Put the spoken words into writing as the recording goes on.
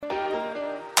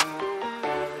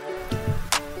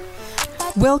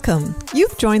Welcome.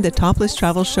 You've joined the Topless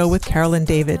Travel Show with Carol and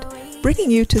David,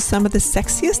 bringing you to some of the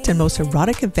sexiest and most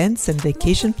erotic events and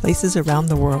vacation places around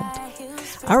the world.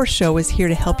 Our show is here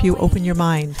to help you open your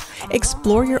mind,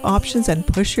 explore your options, and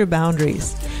push your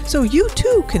boundaries, so you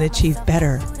too can achieve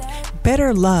better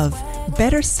love,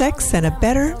 better sex, and a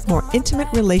better, more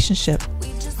intimate relationship.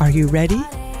 Are you ready?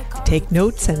 Take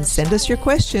notes and send us your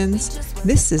questions.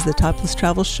 This is the Topless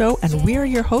Travel Show, and we are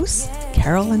your hosts,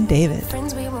 Carol and David.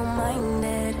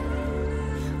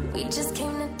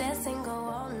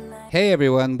 Hey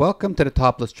everyone, welcome to the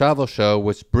Topless Travel Show,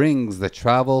 which brings the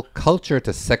travel culture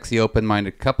to sexy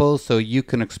open-minded couples so you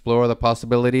can explore the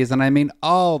possibilities, and I mean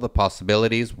all the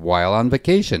possibilities, while on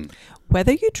vacation.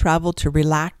 Whether you travel to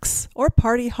relax or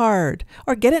party hard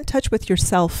or get in touch with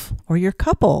yourself or your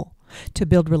couple, to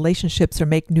build relationships or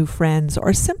make new friends,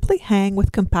 or simply hang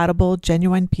with compatible,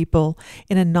 genuine people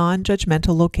in a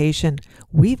non-judgmental location,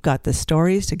 we've got the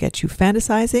stories to get you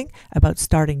fantasizing about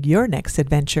starting your next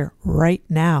adventure right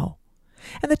now.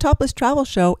 And the Topless Travel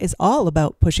Show is all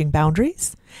about pushing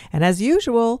boundaries. And as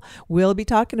usual, we'll be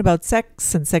talking about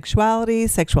sex and sexuality,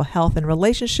 sexual health and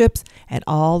relationships, and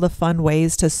all the fun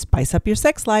ways to spice up your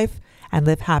sex life and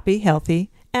live happy,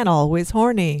 healthy, and always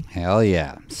horny. Hell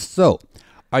yeah. So,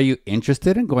 are you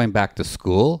interested in going back to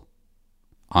school?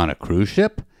 On a cruise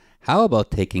ship? How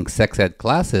about taking sex ed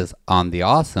classes on the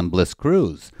awesome Bliss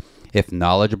Cruise? If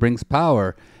knowledge brings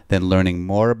power, then learning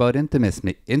more about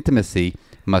intimacy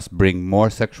must bring more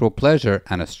sexual pleasure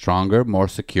and a stronger, more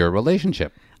secure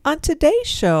relationship. On today's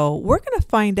show, we're going to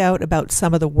find out about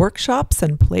some of the workshops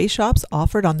and playshops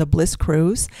offered on the Bliss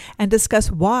Cruise and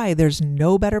discuss why there's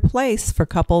no better place for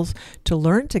couples to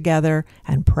learn together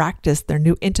and practice their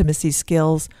new intimacy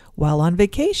skills while on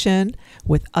vacation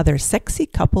with other sexy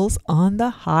couples on the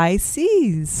high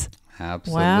seas.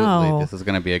 Absolutely. Wow. This is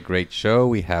going to be a great show.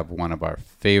 We have one of our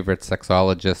favorite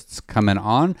sexologists coming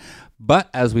on.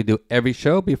 But as we do every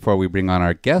show, before we bring on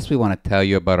our guests, we want to tell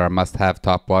you about our must-have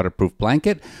top waterproof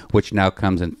blanket, which now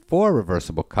comes in 4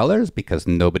 reversible colors because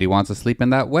nobody wants to sleep in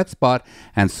that wet spot,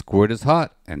 and squirt is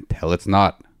hot until it's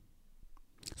not.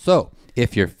 So,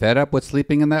 if you're fed up with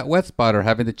sleeping in that wet spot or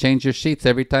having to change your sheets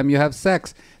every time you have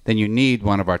sex, then you need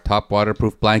one of our top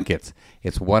waterproof blankets.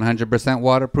 It's 100%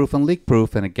 waterproof and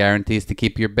leak-proof, and it guarantees to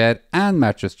keep your bed and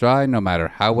mattress dry no matter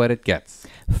how wet it gets.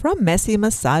 From messy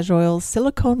massage oils,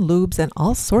 silicone lubes, and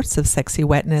all sorts of sexy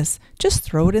wetness, just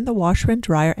throw it in the washer and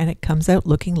dryer and it comes out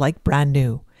looking like brand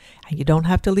new. And you don't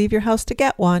have to leave your house to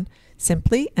get one.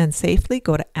 Simply and safely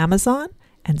go to Amazon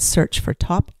and search for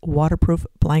Top Waterproof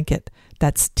Blanket.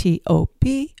 That's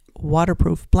T-O-P,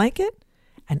 waterproof blanket,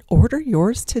 and order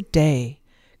yours today.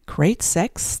 Great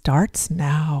sex starts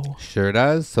now. Sure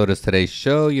does. So does today's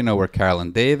show. You know, we're Carol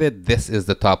and David. This is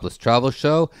the Topless Travel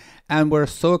Show. And we're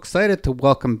so excited to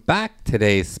welcome back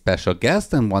today's special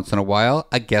guest and once in a while,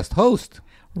 a guest host.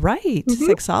 Right.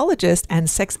 Sexologist and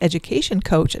sex education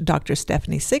coach, Dr.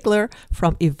 Stephanie Sigler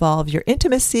from Evolve Your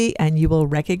Intimacy. And you will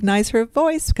recognize her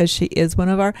voice because she is one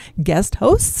of our guest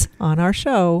hosts on our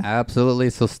show.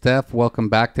 Absolutely. So, Steph, welcome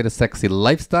back to the Sexy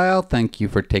Lifestyle. Thank you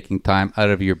for taking time out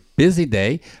of your busy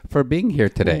day for being here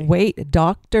today. Wait,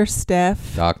 Dr.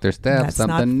 Steph. Dr. Steph, Let's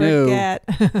something not new. forget.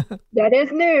 That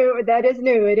is new. That is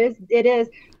new. It is.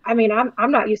 I mean,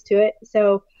 I'm not used to it.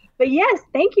 So, but yes,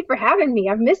 thank you for having me.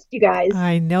 I've missed you guys.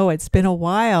 I know, it's been a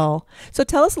while. So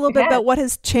tell us a little bit about what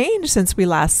has changed since we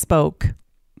last spoke.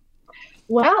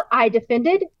 Well, I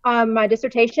defended my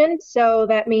dissertation. So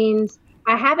that means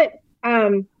I haven't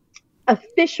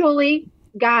officially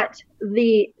got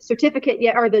the certificate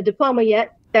yet or the diploma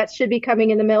yet. That should be coming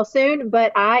in the mail soon,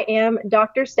 but I am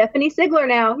Dr. Stephanie Sigler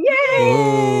now.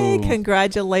 Yay! Ooh.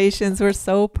 Congratulations. We're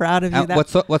so proud of you.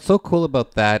 What's so cool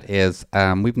about that is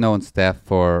we've known Steph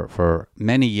for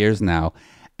many years now,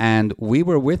 and we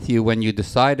were with you when you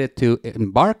decided to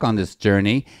embark on this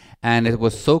journey, and it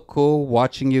was so cool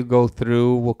watching you go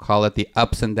through, we'll call it the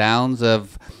ups and downs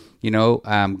of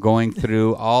going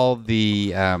through all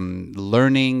the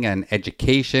learning and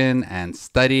education and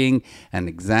studying and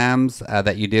exams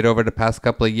that you did over the past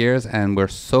couple of years. And we're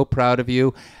so proud of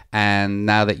you. And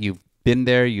now that you've been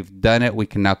there, you've done it, we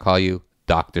can now call you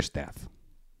Dr. Steph.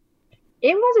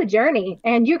 It was a journey.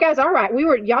 And you guys are right.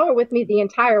 Y'all were with me the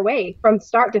entire way from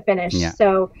start to finish. Yeah.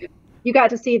 So you got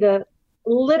to see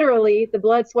literally the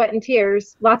blood, sweat, and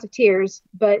tears, lots of tears.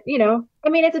 But,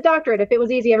 it's a doctorate. If it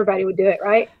was easy, everybody would do it,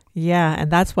 right? Yeah, and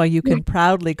that's why you can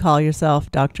proudly call yourself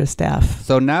Dr. Steph.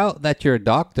 So now that you're a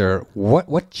doctor,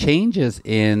 what changes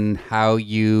in how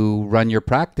you run your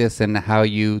practice and how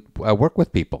you work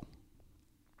with people?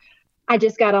 I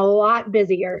just got a lot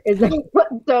busier.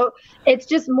 So it's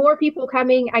just more people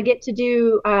coming. I get to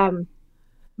do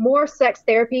more sex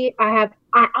therapy. I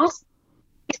also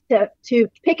to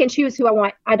pick and choose who I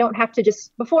want. I don't have to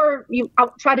just,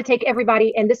 I'll try to take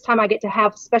everybody, and this time I get to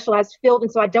have specialized field,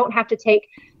 and so I don't have to take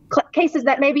cases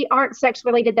that maybe aren't sex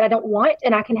related that I don't want,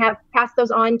 and I can pass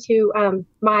those on to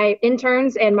my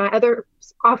interns and my other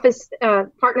office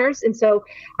partners, and so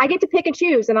I get to pick and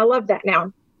choose, and I love that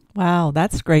now. Wow,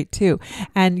 that's great too.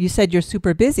 And you said you're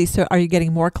super busy, so are you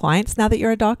getting more clients now that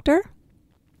you're a doctor?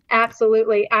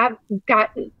 Absolutely. I've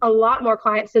got a lot more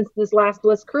clients since this last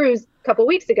Bliss Cruise a couple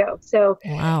weeks ago. So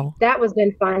wow, that was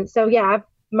been fun. So yeah,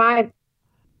 my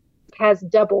has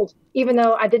doubled, even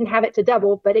though I didn't have it to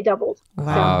double, but it doubled.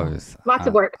 Wow. So, lots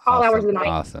of work, all hours of the night.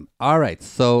 Awesome. All right.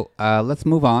 So let's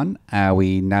move on.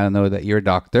 We now know that you're a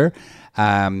doctor.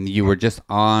 You were just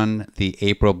on the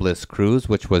April Bliss Cruise,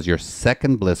 which was your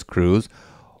second Bliss Cruise.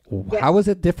 Yes. How was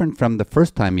it different from the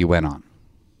first time you went on?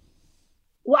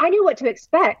 Well, I knew what to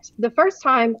expect. The first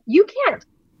time, you can't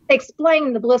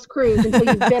explain the Bliss Cruise until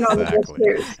you've been on the Bliss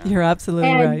Cruise. You're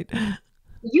absolutely right.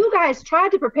 You guys tried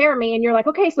to prepare me, and you're like,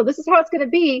 okay, so this is how it's going to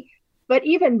be. But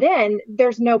even then,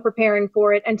 there's no preparing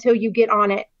for it until you get on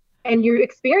it and you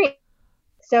experience it.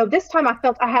 So this time I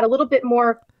felt I had a little bit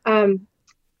more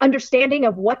understanding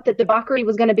of what the debauchery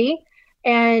was going to be.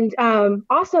 And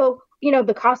also,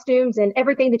 the costumes and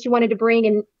everything that you wanted to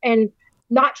bring, and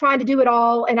not trying to do it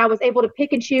all. And I was able to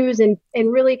pick and choose and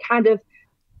really kind of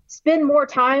spend more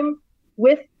time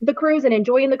with the cruise and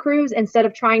enjoying the cruise instead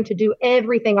of trying to do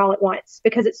everything all at once,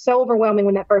 because it's so overwhelming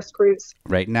when that first cruise.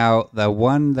 Right. Now, the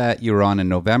one that you were on in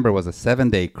November was a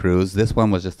 7-day cruise. This one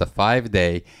was just a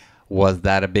 5-day. Was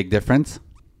that a big difference?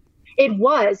 It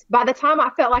was. By the time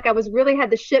I felt like I was really had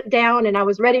the ship down and I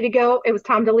was ready to go, it was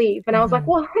time to leave. And I was like,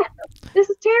 well, this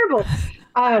is terrible.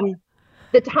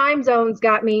 The time zones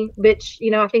got me, which,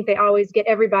 I think they always get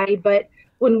everybody. But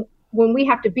when we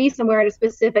have to be somewhere at a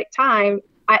specific time,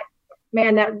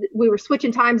 that we were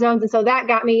switching time zones. And so that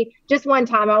got me just one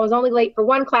time. I was only late for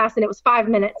one class and it was 5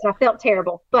 minutes. And I felt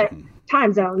terrible, but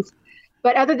time zones.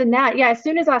 But other than that, as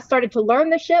soon as I started to learn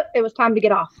the ship, it was time to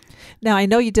get off. Now, I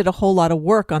know you did a whole lot of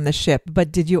work on the ship,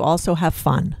 but did you also have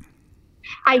fun?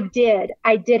 I did.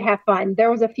 I did have fun.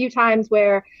 There was a few times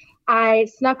where I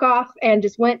snuck off and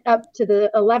just went up to the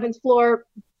 11th floor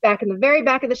back in the very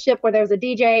back of the ship where there was a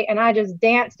DJ, and I just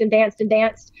danced and danced and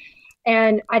danced.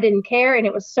 And I didn't care. And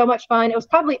it was so much fun. It was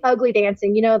probably ugly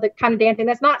dancing, the kind of dancing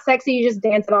that's not sexy. You just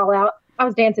dance it all out. I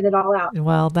was dancing it all out.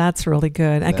 Well, that's really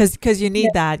good. Because you need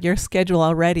that. Your schedule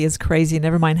already is crazy.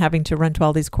 Never mind having to run to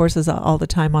all these courses all the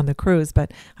time on the cruise.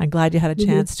 But I'm glad you had a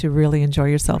chance to really enjoy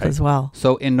yourself as well.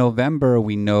 So in November,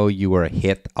 we know you were a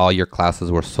hit. All your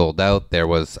classes were sold out. There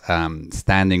was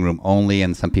standing room only,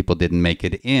 and some people didn't make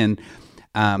it in.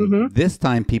 This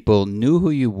time, people knew who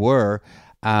you were.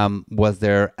 Was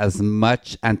there as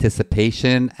much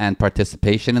anticipation and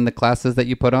participation in the classes that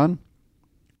you put on?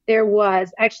 There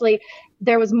was. Actually,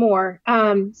 there was more.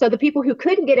 So the people who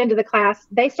couldn't get into the class,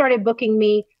 they started booking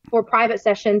me for private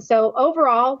sessions. So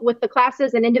overall, with the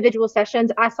classes and individual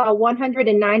sessions, I saw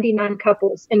 199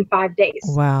 couples in 5 days.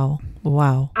 Wow.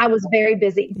 I was very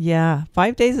busy. Yeah.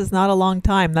 5 days is not a long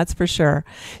time, that's for sure.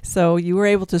 So you were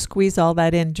able to squeeze all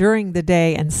that in during the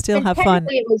day and still have fun.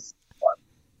 It was,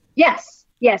 yes.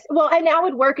 Well, and I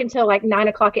would work until like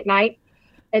 9:00 at night.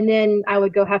 And then I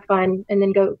would go have fun and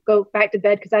then go back to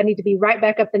bed because I need to be right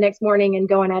back up the next morning and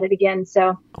going at it again.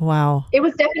 So wow, it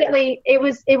was definitely, it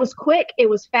was quick. It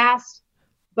was fast,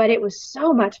 but it was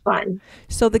so much fun.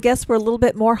 So the guests were a little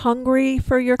bit more hungry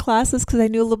for your classes because they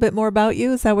knew a little bit more about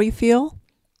you. Is that what you feel?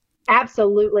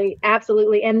 Absolutely.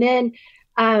 And then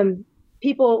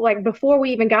people, like, before we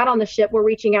even got on the ship, were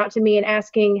reaching out to me and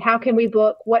asking, how can we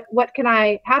book?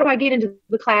 How do I get into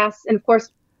the class? And of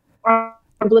course, on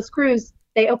Bliss Cruise,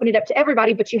 they open it up to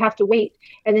everybody, but you have to wait.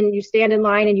 And then you stand in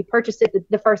line and you purchase it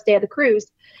the first day of the cruise.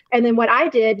 And then what I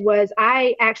did was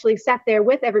I actually sat there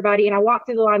with everybody and I walked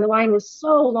through the line. The line was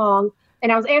so long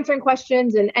and I was answering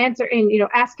questions and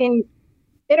asking,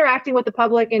 interacting with the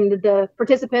public and the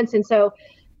participants. And so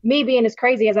me being as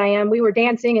crazy as I am, we were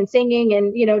dancing and singing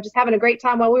and, just having a great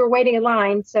time while we were waiting in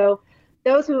line. So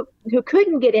those who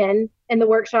couldn't get in the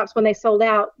workshops when they sold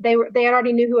out, they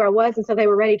already knew who I was, and so they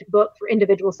were ready to book for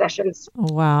individual sessions.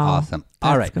 Wow. Awesome.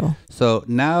 All right. Cool. So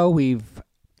now we've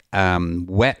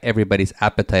whet everybody's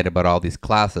appetite about all these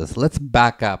classes. Let's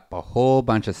back up a whole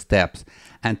bunch of steps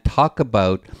and talk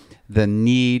about the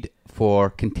need for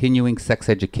continuing sex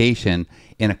education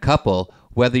in a couple,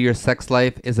 whether your sex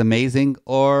life is amazing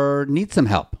or needs some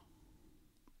help.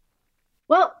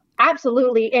 Well,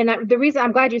 absolutely. And the reason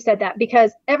I'm glad you said that,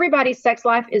 because everybody's sex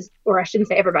life is, or I shouldn't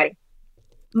say everybody,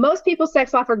 most people's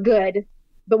sex life are good,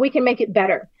 but we can make it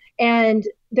better. And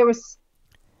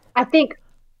I think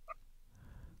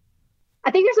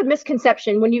there's a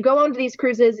misconception when you go onto these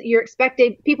cruises.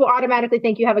 People automatically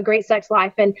think you have a great sex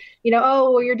life, and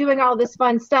oh, well, you're doing all this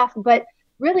fun stuff. But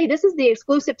really, this is the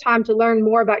exclusive time to learn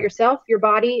more about yourself, your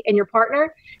body, and your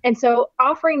partner. And so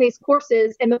offering these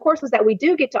courses, and the courses that we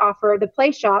do get to offer, the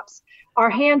Playshops, are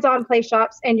hands-on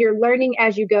Playshops, and you're learning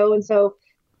as you go. And so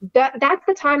that's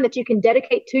the time that you can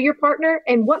dedicate to your partner.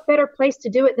 And what better place to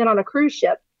do it than on a cruise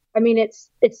ship? I mean, it's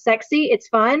sexy, it's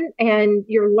fun, and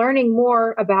you're learning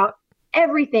more about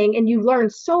everything, and you learn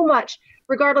so much,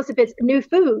 regardless if it's new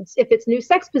foods, if it's new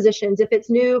sex positions, if it's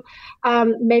new,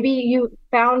 maybe you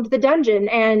found the dungeon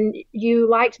and you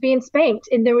liked being spanked,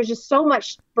 and there was just so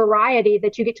much variety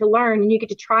that you get to learn, and you get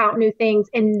to try out new things,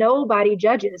 and nobody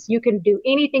judges. You can do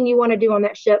anything you want to do on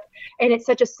that ship, and it's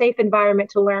such a safe environment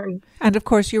to learn. And of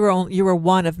course, you were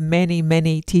one of many,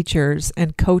 many teachers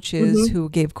and coaches who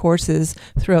gave courses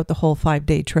throughout the whole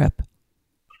 5-day trip.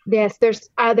 Yes,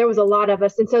 there was a lot of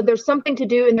us. And so there's something to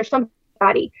do, and there's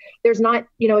somebody. There's not,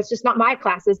 it's just not my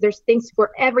classes. There's things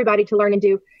for everybody to learn and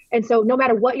do. And so no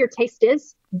matter what your taste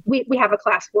is, we have a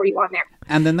class for you on there.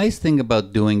 And the nice thing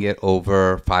about doing it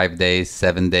over 5 days,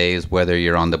 7 days, whether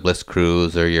you're on the Bliss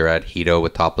Cruise or you're at Hito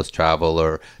with Topless Travel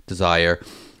or Desire,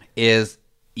 is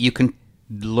you can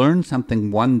learn something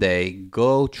one day,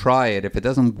 go try it. If it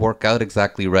doesn't work out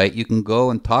exactly right, you can go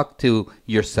and talk to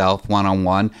yourself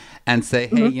one-on-one and say,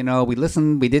 hey, we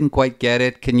listened, we didn't quite get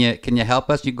it. Can you help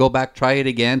us? You go back, try it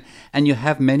again. And you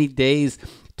have many days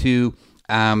to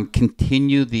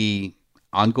continue the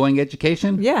ongoing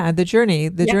education. Yeah, the journey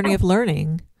of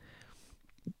learning.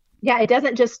 Yeah, it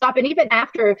doesn't just stop. And even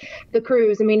after the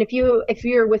cruise, I mean, if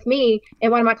you're with me in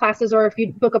one of my classes, or if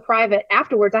you book a private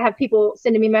afterwards, I have people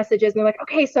sending me messages and they're like,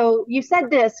 okay, so you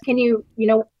said this, can you,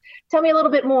 tell me a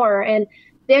little bit more? And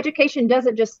the education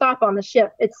doesn't just stop on the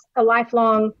ship. It's a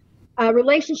lifelong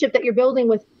relationship that you're building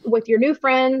with your new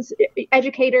friends,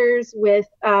 educators, with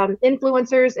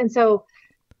influencers. And so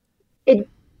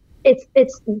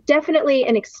it's definitely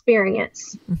an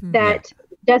experience that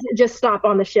doesn't just stop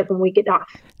on the ship when we get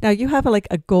off. Now, you have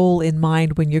a goal in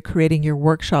mind when you're creating your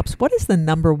workshops. What is the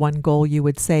number one goal you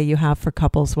would say you have for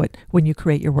couples when you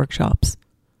create your workshops?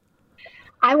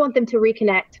 I want them to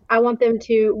reconnect.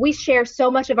 We share so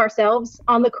much of ourselves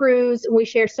on the cruise. We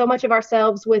share so much of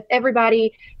ourselves with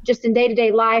everybody just in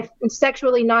day-to-day life, and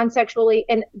sexually, non-sexually.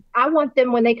 And I want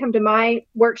them, when they come to my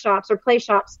workshops or play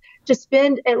shops, to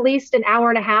spend at least an hour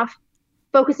and a half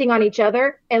focusing on each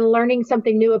other and learning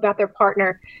something new about their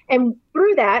partner. And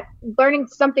through that, learning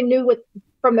something new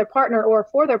from their partner or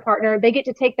for their partner, they get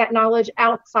to take that knowledge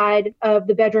outside of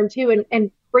the bedroom too,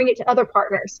 and bring it to other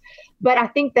partners. But I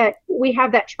think that we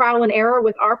have that trial and error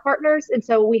with our partners. And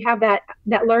so we have that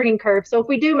learning curve. So if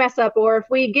we do mess up, or if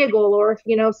we giggle, or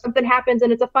if, something happens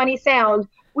and it's a funny sound,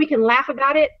 we can laugh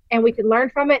about it and we can learn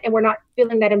from it. And we're not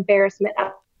feeling that embarrassment.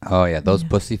 Oh yeah. Those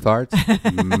pussy farts,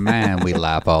 man, we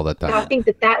laugh all the time. So I think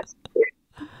that's,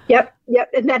 yep.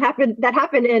 And that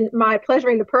happened in my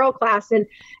Pleasuring the Pearl class.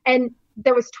 And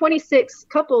there was 26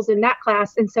 couples in that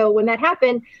class. And so when that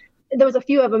happened, there was a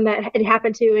few of them that it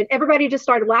happened to, and everybody just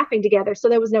started laughing together. So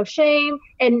there was no shame.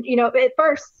 And, at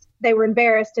first they were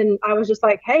embarrassed, and I was just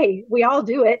like, hey, we all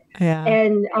do it. Yeah.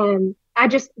 And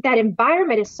that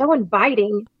environment is so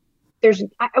inviting.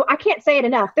 I can't say it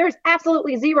enough. There's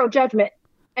absolutely zero judgment,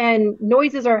 and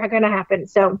noises are going to happen.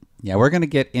 So yeah, we're going to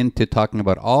get into talking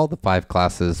about all the 5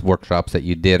 classes, workshops that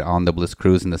you did on the Bliss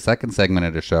Cruise in the second segment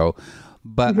of the show.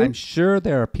 But I'm sure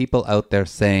there are people out there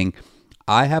saying,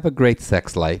 I have a great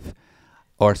sex life.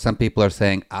 Or some people are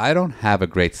saying, I don't have a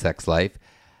great sex life,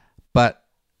 but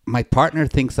my partner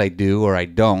thinks I do or I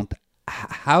don't.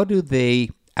 How do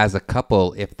they, as a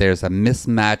couple, if there's a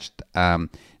mismatched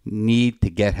need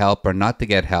to get help or not to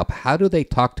get help, how do they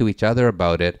talk to each other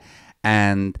about it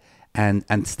and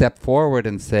step forward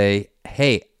and say,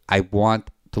 hey, I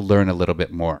want to learn a little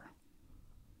bit more?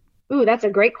 Ooh, that's a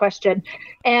great question.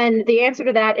 And the answer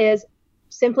to that is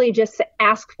simply just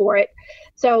ask for it.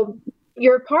 So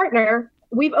your partner,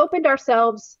 we've opened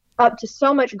ourselves up to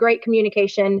so much great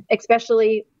communication,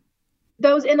 especially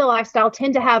those in the lifestyle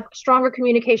tend to have stronger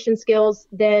communication skills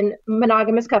than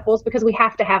monogamous couples, because we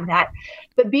have to have that.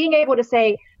 But being able to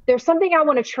say, there's something I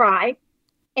want to try,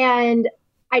 and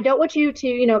I don't want you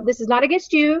to, this is not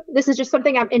against you. This is just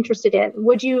something I'm interested in.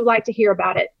 Would you like to hear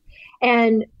about it?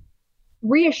 And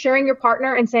reassuring your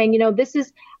partner and saying,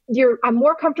 I'm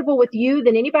more comfortable with you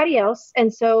than anybody else.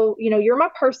 And so, you're my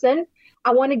person.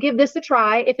 I want to give this a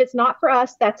try. If it's not for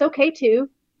us, that's okay too.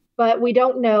 But we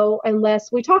don't know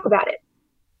unless we talk about it.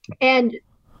 And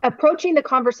approaching the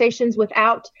conversations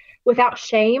without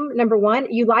shame. Number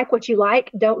one, you like what you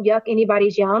like, don't yuck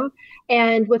anybody's yum,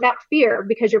 and without fear,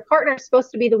 because your partner is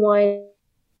supposed to be the one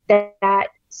that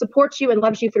supports you and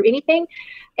loves you through anything.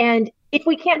 And if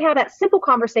we can't have that simple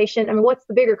conversation, I mean, what's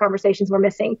the bigger conversations we're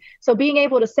missing? So being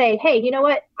able to say, hey, you know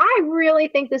what? I really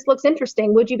think this looks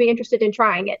interesting. Would you be interested in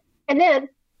trying it? And then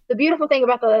the beautiful thing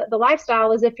about the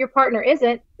lifestyle is if your partner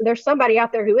isn't, there's somebody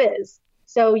out there who is.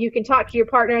 So you can talk to your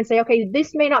partner and say, okay,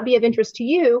 this may not be of interest to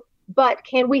you, but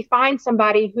can we find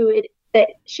somebody that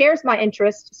shares my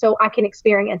interest so I can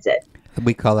experience it?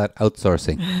 We call that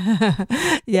outsourcing.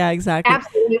 Yeah, exactly.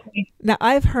 Absolutely. Now,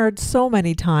 I've heard so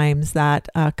many times that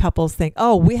couples think,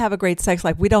 oh, we have a great sex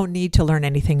life. We don't need to learn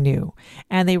anything new.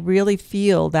 And they really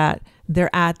feel that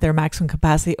they're at their maximum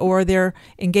capacity, or they're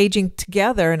engaging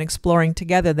together and exploring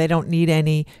together. They don't need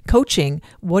any coaching.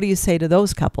 What do you say to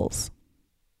those couples?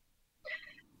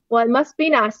 Well, it must be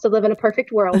nice to live in a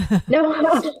perfect world.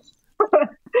 No.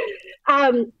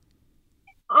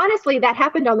 Honestly, that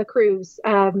happened on the cruise.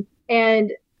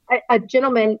 And a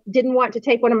gentleman didn't want to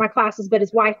take one of my classes, but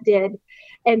his wife did.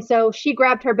 And so she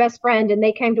grabbed her best friend and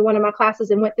they came to one of my classes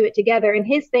and went through it together. And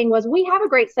his thing was, we have a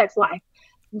great sex life.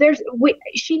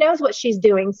 She knows what she's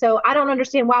doing. So I don't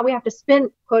understand why we have to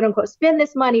spend, quote unquote, spend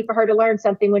this money for her to learn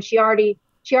something when she already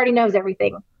knows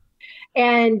everything.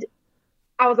 And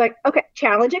I was like, okay,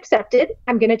 challenge accepted.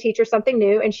 I'm going to teach her something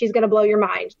new and she's going to blow your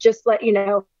mind. Just let you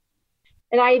know.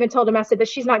 And I even told him, I said, but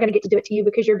she's not going to get to do it to you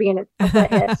because you're being a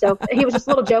butthead. So he was just a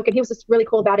little joke and he was just really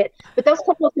cool about it. But those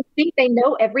couples who think they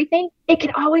know everything, it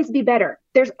can always be better.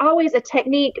 There's always a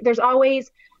technique. There's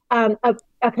always a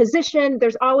position.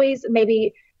 There's always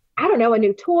maybe, I don't know, a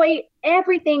new toy.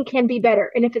 Everything can be better.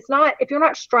 And if you're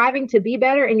not striving to be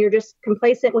better and you're just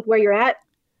complacent with where you're at,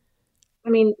 I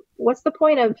mean, what's the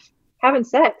point of having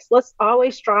sex? Let's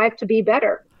always strive to be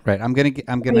better. Right. I'm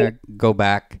gonna go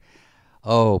back.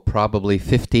 Probably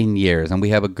 15 years. And we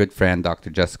have a good friend,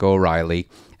 Dr. Jessica O'Reilly,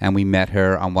 and we met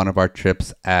her on one of our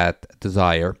trips at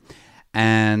Desire.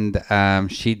 And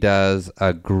she does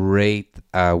a great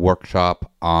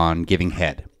workshop on giving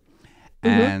head.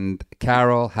 Mm-hmm. And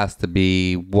Carol has to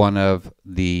be one of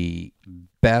the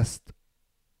best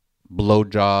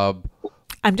blowjob.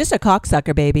 I'm just a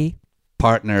cocksucker, baby.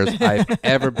 Partners I've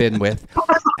ever been with.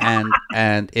 And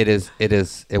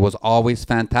it was always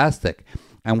fantastic.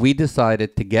 And we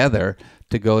decided together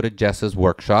to go to Jess's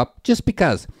workshop just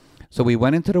because. So we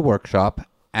went into the workshop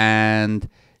and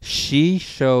she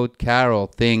showed Carol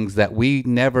things that we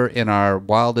never in our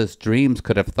wildest dreams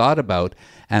could have thought about.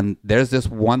 And there's this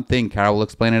one thing, Carol will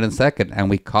explain it in a second,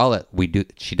 and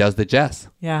she does the Jess.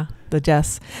 Yeah, the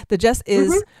Jess. The Jess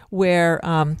is where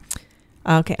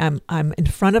okay, I'm in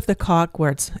front of the cock where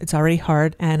it's already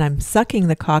hard, and I'm sucking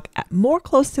the cock more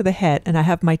close to the head, and I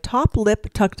have my top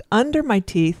lip tucked under my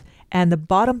teeth and the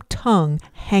bottom tongue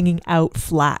hanging out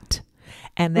flat.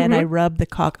 And then I rub the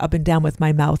cock up and down with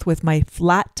my mouth with my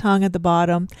flat tongue at the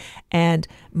bottom and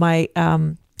my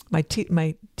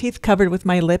teeth covered with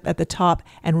my lip at the top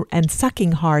and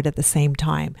sucking hard at the same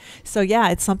time. So yeah,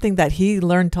 it's something that he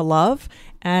learned to love.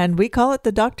 And we call it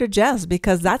the Dr. Jess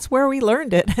because that's where we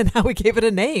learned it and how we gave it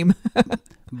a name.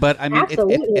 But I mean,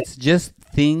 it's just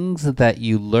things that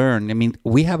you learn. I mean,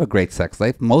 we have a great sex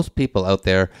life. Most people out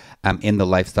there in the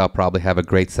lifestyle probably have a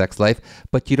great sex life,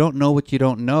 but you don't know what you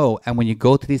don't know. And when you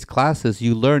go to these classes,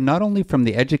 you learn not only from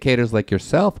the educators like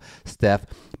yourself, Steph,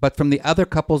 but from the other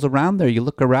couples around there. You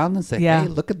look around and say, hey,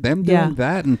 look at them doing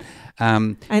that.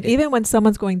 And even when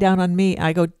someone's going down on me,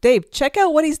 I go, Dave, check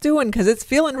out what he's doing because it's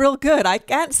feeling real good. I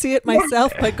can't see it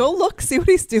myself, but go look, see what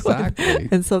he's doing. Exactly.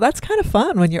 And so that's kind of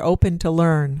fun when you're open to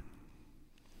learn.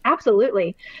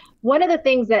 Absolutely. One of the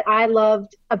things that I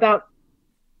loved about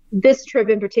this trip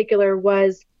in particular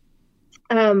was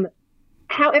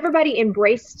how everybody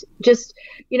embraced just,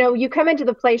 you come into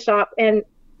the play shop and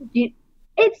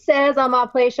it says on my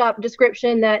play shop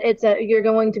description that you're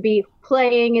going to be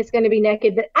playing, it's going to be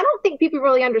naked. But I don't think people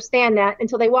really understand that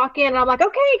until they walk in and I'm like,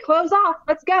 okay, clothes off,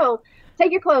 let's go.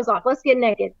 Take your clothes off, let's get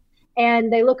naked.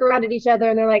 And they look around at each other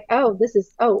and they're like, oh,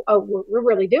 we're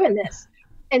really doing this.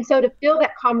 And so to feel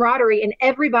that camaraderie and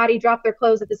everybody drop their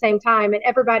clothes at the same time and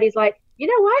everybody's like, you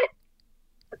know what?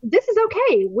 This is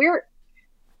okay.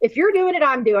 If you're doing it,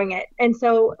 I'm doing it. And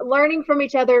so learning from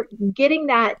each other, getting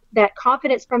that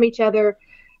confidence from each other,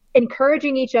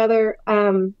 encouraging each other,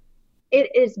 it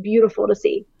is beautiful to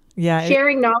see. Yeah.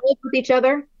 Sharing knowledge with each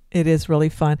other. It is really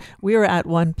fun. We were at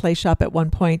one play shop at one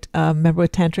point, remember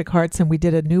with Tantric Hearts, and we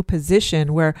did a new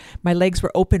position where my legs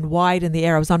were open wide in the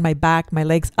air. I was on my back, my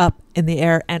legs up in the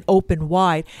air and open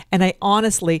wide. And I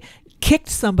honestly, kicked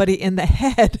somebody in the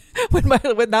head with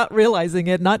not realizing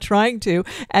it, not trying to.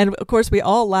 And of course, we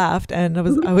all laughed, and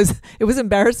it was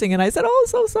embarrassing. And I said, "Oh,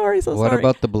 so sorry, so What sorry."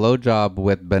 about the blowjob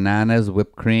with bananas,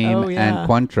 whipped cream, and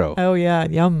Cointreau? Oh yeah,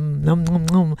 yum, num, num,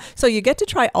 num. So you get to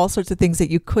try all sorts of things that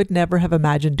you could never have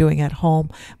imagined doing at home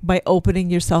by opening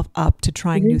yourself up to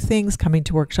trying new things, coming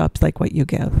to workshops like what you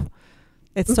give.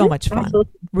 It's so much fun,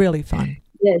 really fun.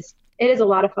 It is a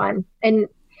lot of fun, and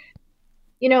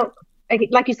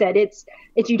like you said, it's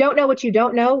you don't know what you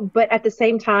don't know, but at the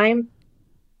same time,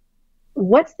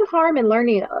 what's the harm in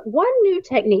learning one new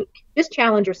technique? Just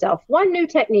challenge yourself. One new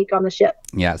technique on the ship.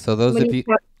 Yeah. So those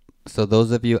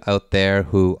of you out there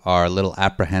who are a little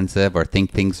apprehensive or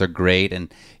think things are great,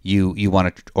 and you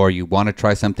want to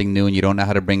try something new and you don't know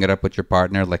how to bring it up with your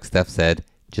partner, like Steph said,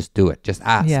 just do it. Just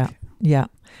ask. Yeah.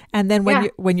 And then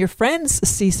when your friends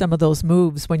see some of those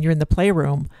moves when you're in the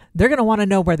playroom, they're going to want to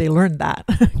know where they learned that.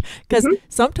 Because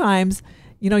sometimes,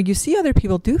 you see other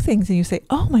people do things and you say,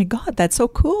 "Oh my God, that's so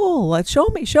cool. Let's show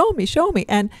me.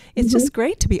 And it's just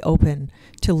great to be open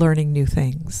to learning new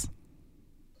things.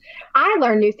 I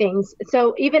learn new things.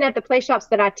 So even at the play shops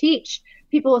that I teach,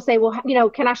 people will say, "Well,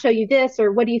 can I show you this?"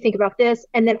 Or "What do you think about this?"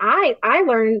 And then I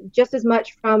learn just as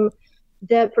much from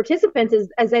the participants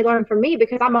as they learn from me,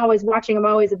 because I'm always watching, I'm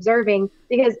always observing,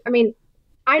 because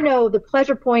I know the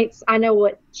pleasure points, I know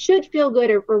what should feel good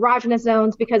or erogenous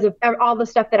zones because of all the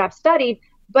stuff that I've studied,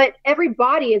 but every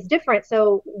body is different.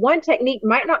 So one technique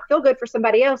might not feel good for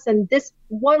somebody else, and this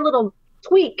one little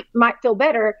tweak might feel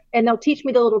better, and they'll teach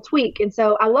me the little tweak. And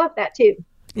so I love that too.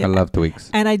 Yeah. I love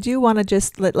tweaks. And I do want to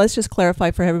let's just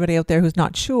clarify for everybody out there who's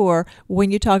not sure,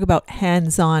 when you talk about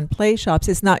hands-on play shops,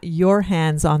 it's not your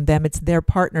hands on them, it's their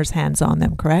partner's hands on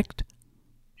them, correct?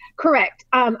 Correct.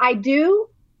 I do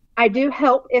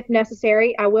help if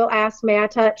necessary. I will ask, "May I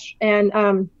touch?"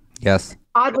 And yes.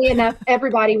 Oddly enough,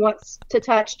 everybody wants to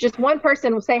touch. Just one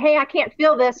person will say, "Hey, I can't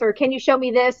feel this," or "Can you show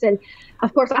me this?" And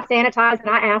of course I sanitize and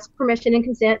I ask permission and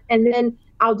consent, and then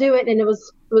I'll do it. And it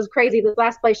was crazy. This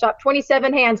last play shop,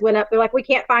 27 hands went up. They're like, "We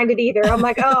can't find it either." I'm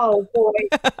like, "Oh boy."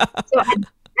 So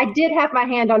I did have my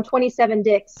hand on 27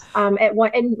 dicks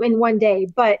in one day,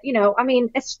 but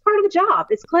it's part of the job.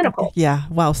 It's clinical. Yeah.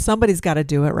 Well, somebody's got to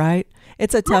do it, right?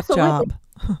 It's a tough job.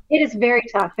 It is very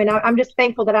tough, and I'm just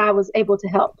thankful that I was able to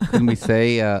help. Can we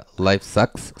say life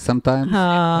sucks sometimes?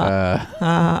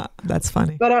 That's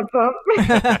funny. But I'm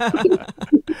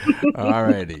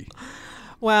Alrighty.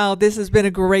 Wow, this has been a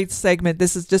great segment.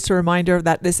 This is just a reminder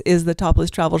that this is the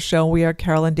Topless Travel Show. We are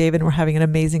Carol and David, and we're having an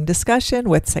amazing discussion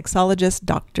with sexologist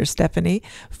Dr. Stephanie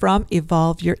from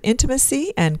Evolve Your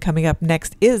Intimacy. And coming up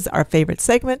next is our favorite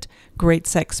segment, Great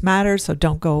Sex Matters, so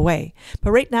don't go away.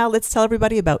 But right now, let's tell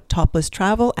everybody about Topless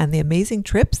Travel and the amazing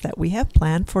trips that we have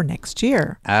planned for next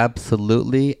year.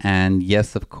 Absolutely. And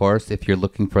yes, of course, if you're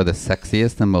looking for the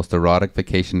sexiest and most erotic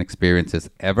vacation experiences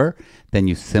ever, then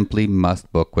you simply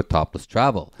must book with Topless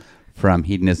Travel. From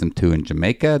Hedonism 2 in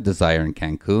Jamaica, Desire in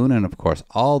Cancun, and of course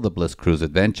all the Bliss Cruise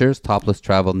adventures, Topless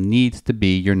Travel needs to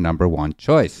be your number one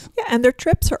choice. Yeah, and their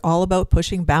trips are all about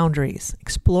pushing boundaries,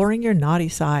 exploring your naughty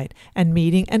side, and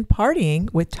meeting and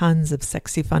partying with tons of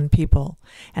sexy fun people.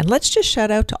 And let's just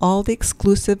shout out to all the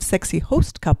exclusive sexy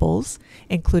host couples,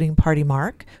 including Party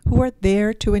Mark, who are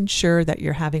there to ensure that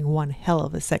you're having one hell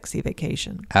of a sexy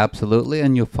vacation. Absolutely,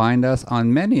 and you'll find us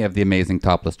on many of the amazing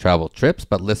Topless Travel trips,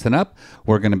 but listen up,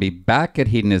 we're going to be back at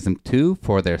Hedonism 2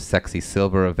 for their Sexy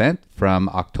Silver event from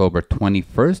October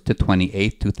 21st to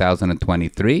 28th,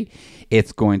 2023.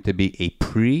 It's going to be a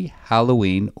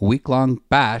pre-Halloween week-long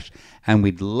bash, and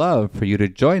we'd love for you to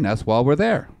join us while we're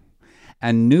there.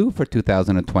 And new for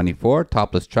 2024,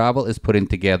 Topless Travel is putting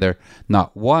together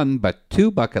not one, but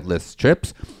two bucket list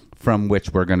trips from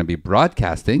which we're going to be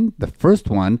broadcasting. The first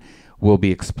one will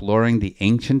be exploring the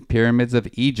ancient pyramids of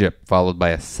Egypt, followed by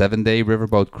a 7-day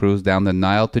riverboat cruise down the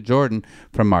Nile to Jordan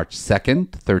from March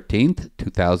 2nd to 13th,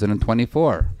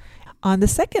 2024. On the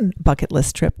second bucket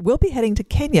list trip, we'll be heading to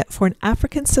Kenya for an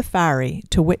African safari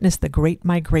to witness the Great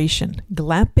Migration,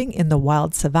 glamping in the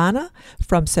wild savannah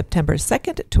from September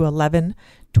 2nd to 11,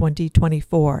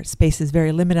 2024. Space is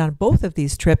very limited on both of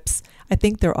these trips. I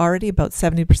think they're already about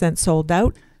 70% sold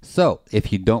out. So,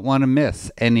 if you don't want to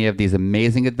miss any of these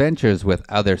amazing adventures with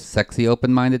other sexy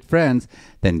open-minded friends,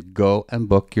 then go and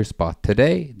book your spot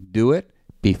today. Do it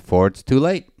before it's too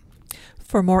late.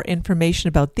 For more information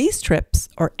about these trips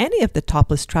or any of the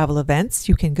Topless Travel events,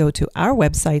 you can go to our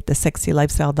website,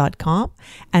 thesexylifestyle.com,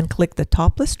 and click the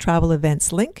Topless Travel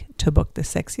events link to book the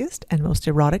sexiest and most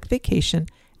erotic vacation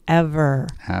ever.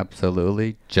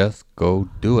 Absolutely. Just go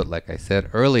do it, like I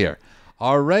said earlier.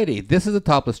 Alrighty, this is the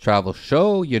Topless Travel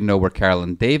Show. You know we're Carol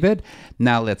and David.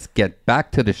 Now let's get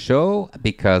back to the show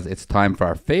because it's time for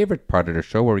our favorite part of the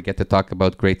show where we get to talk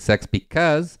about great sex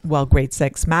because... Well, great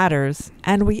sex matters,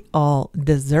 and we all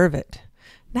deserve it.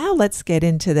 Now let's get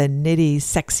into the nitty,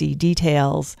 sexy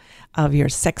details of your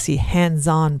sexy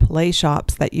hands-on play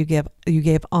shops that you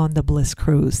gave on the Bliss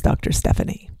Cruise, Dr.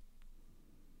 Stephanie.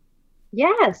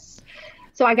 Yes.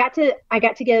 So I got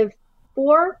to give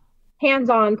 4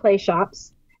 hands-on play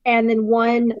shops and then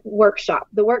 1 workshop.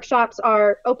 The workshops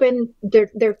are open. They're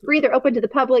free. They're open to the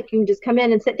public. You can just come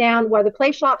in and sit down, where the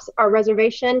play shops are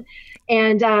reservation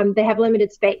and they have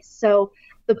limited space. So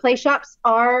the play shops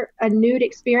are a nude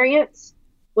experience,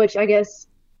 which I guess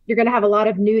you're going to have a lot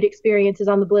of nude experiences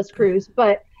on the Bliss Cruise,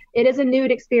 but it is a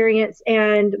nude experience,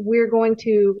 and we're going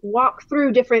to walk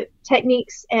through different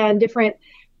techniques and different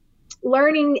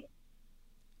learning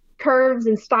curves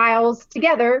and styles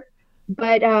together.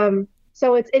 But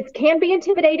so it can be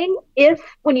intimidating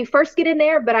when you first get in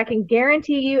there, but I can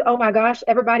guarantee you, oh my gosh,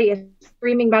 everybody is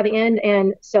screaming by the end.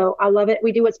 And so I love it.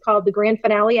 We do what's called the grand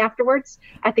finale afterwards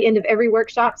at the end of every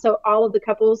workshop. So all of the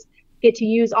couples get to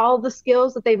use all of the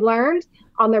skills that they've learned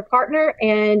on their partner,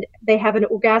 and they have an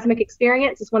orgasmic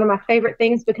experience. It's one of my favorite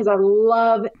things because I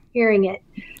love hearing it.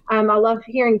 I love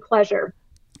hearing pleasure.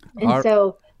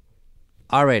 And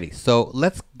Alrighty, so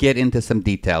let's get into some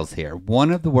details here.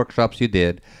 One of the workshops you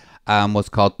did was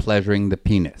called Pleasuring the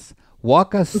Penis.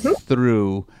 Walk us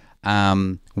through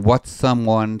what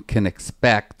someone can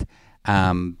expect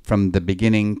from the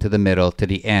beginning to the middle to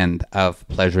the end of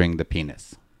Pleasuring the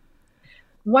Penis.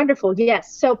 Wonderful.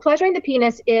 Yes. So Pleasuring the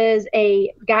Penis is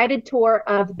a guided tour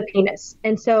of the penis.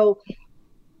 And so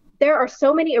there are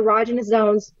so many erogenous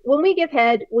zones. When we give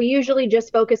head, we usually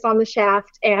just focus on the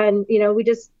shaft, and,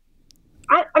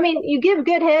 I mean, you give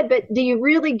good head, but do you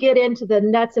really get into the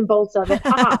nuts and bolts of it?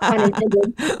 Pun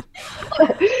intended.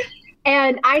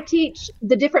 And I teach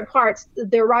the different parts, the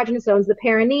erogenous zones, the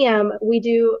perineum. We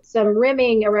do some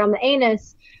rimming around the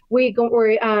anus. We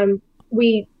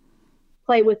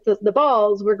play with the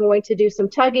balls. We're going to do some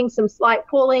tugging, some slight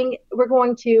pulling. We're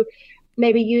going to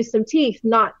maybe use some teeth,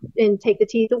 and take the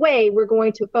teeth away. We're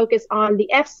going to focus on the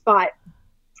F spot,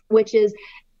 which is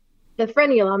the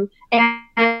frenulum,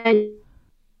 and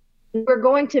we're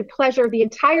going to pleasure the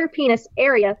entire penis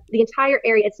area,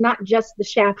 It's not just the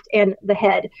shaft and the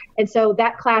head. And so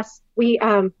that class, we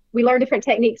learn different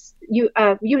techniques. You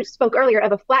spoke earlier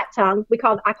of a flat tongue.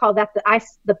 I call that the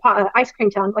ice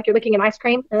cream tongue, like you're licking an ice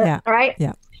cream. Yeah. All right.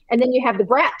 Yeah. And then you have the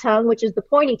brat tongue, which is the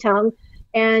pointy tongue.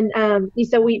 And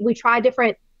so we try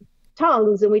different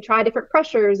tongues, and we try different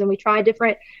pressures, and we try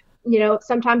different,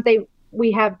 sometimes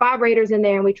we have vibrators in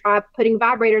there, and we try putting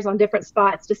vibrators on different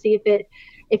spots to see if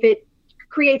it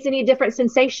creates any different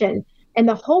sensation. And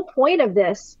the whole point of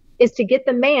this is to get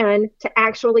the man to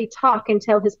actually talk and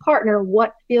tell his partner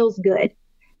what feels good.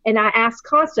 And I ask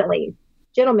constantly,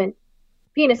 gentlemen,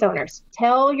 penis owners,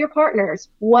 tell your partners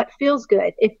what feels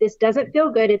good. If this doesn't feel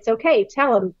good, it's okay.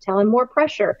 Tell them more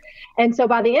pressure. And so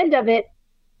by the end of it,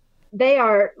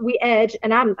 we edge,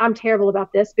 and I'm terrible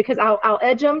about this because I'll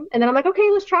edge them, and then I'm like, okay,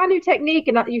 let's try a new technique.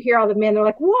 And you hear all the men, they're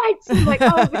like, what? I'm like,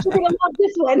 oh, but you're going to love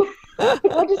this one.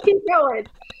 We'll just keep going.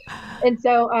 And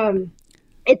so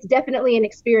it's definitely an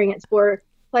experience for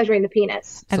pleasuring the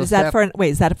penis. And So is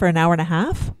that for an hour and a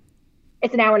half?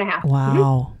 It's an hour and a half.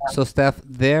 Wow. So, Steph,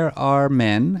 there are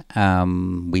men,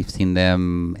 we've seen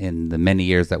them in the many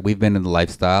years that we've been in the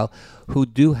lifestyle, who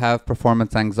do have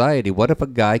performance anxiety. What if a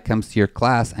guy comes to your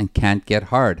class and can't get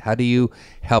hard? How do you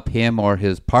help him or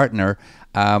his partner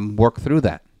work through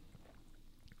that?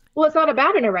 Well, it's not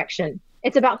about an erection.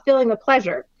 It's about feeling the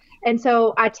pleasure. And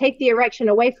so I take the erection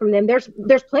away from them. There's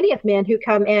plenty of men who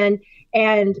come in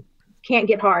and can't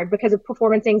get hard because of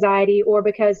performance anxiety or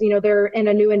because, they're in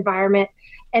a new environment.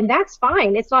 And that's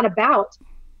fine. It's not about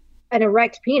an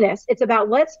erect penis. It's about,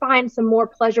 let's find some more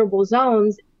pleasurable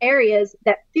zones, areas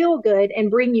that feel good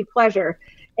and bring you pleasure.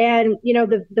 And,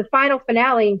 the final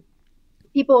finale,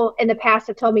 people in the past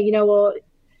have told me, well,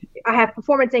 I have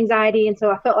performance anxiety. And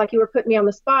so I felt like you were putting me on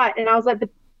the spot. And I was like, but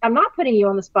I'm not putting you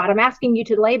on the spot. I'm asking you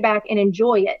to lay back and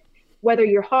enjoy it. Whether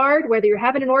you're hard, whether you're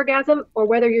having an orgasm, or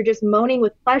whether you're just moaning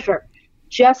with pleasure,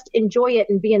 just enjoy it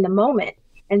and be in the moment.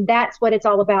 And that's what it's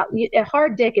all about. A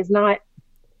hard dick is not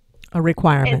a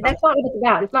requirement. That's not what it's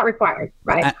about. It's not required,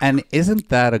 right? And isn't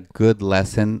that a good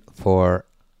lesson for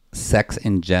sex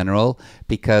in general?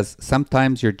 Because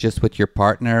sometimes you're just with your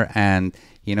partner and,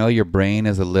 your brain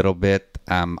is a little bit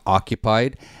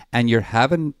occupied and you're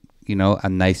having, a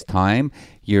nice time.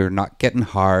 You're not getting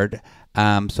hard.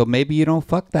 So maybe you don't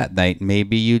fuck that night.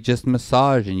 Maybe you just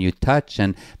massage and you touch,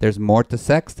 and there's more to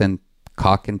sex than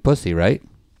cock and pussy, right?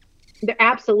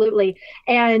 Absolutely.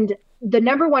 And the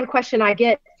number one question I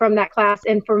get from that class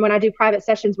and from when I do private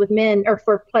sessions with men or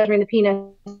for pleasuring the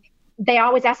penis, they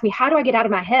always ask me, how do I get out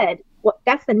of my head? Well,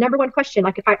 that's the number one question.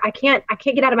 Like if I can't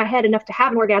get out of my head enough to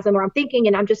have an orgasm, or I'm thinking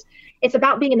and it's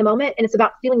about being in the moment, and it's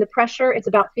about feeling the pressure. It's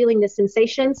about feeling the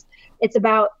sensations. It's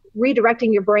about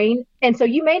redirecting your brain. And so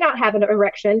you may not have an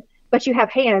erection, but you have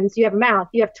hands, you have a mouth,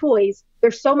 you have toys.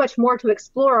 There's so much more to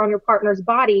explore on your partner's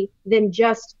body than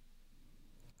just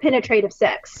penetrative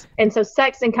sex. And so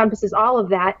sex encompasses all of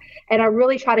that. And I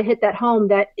really try to hit that home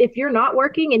that if you're not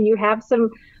working and you have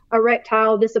some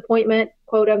erectile disappointment,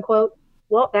 quote unquote,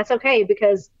 well, that's okay,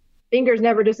 because fingers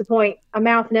never disappoint. A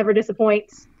mouth never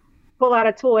disappoints. Pull out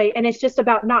a toy. And it's just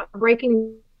about not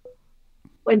breaking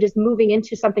and just moving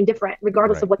into something different,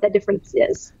 regardless of what that difference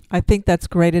is. I think that's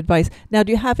great advice. Now,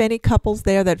 do you have any couples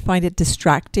there that find it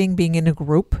distracting being in a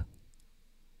group?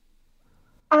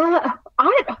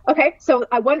 Okay. So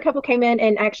one couple came in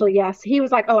and actually, yes, he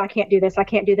was like, oh, I can't do this. I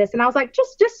can't do this. And I was like,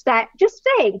 just stay.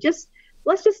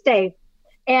 Let's just stay.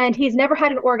 And he's never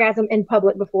had an orgasm in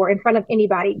public before in front of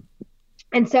anybody.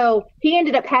 And so he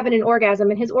ended up having an orgasm,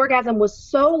 and his orgasm was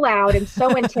so loud and so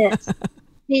intense.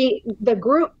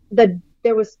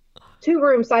 There was 2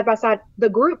 rooms side by side. The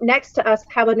group next to us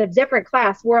having a different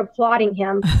class were applauding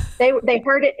him. They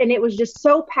heard it, and it was just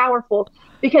so powerful,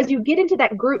 because you get into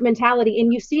that group mentality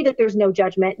and you see that there's no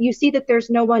judgment. You see that there's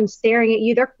no one staring at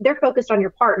you. They're focused on your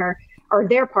partner or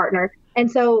their partner. And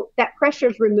so that pressure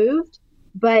is removed.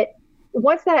 But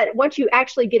once you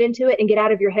actually get into it and get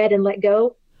out of your head and let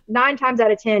go, 9 times out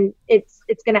of 10, it's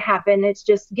going to happen. It's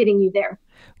just getting you there.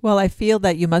 Well, I feel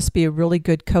that you must be a really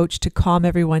good coach to calm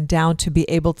everyone down, to be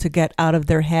able to get out of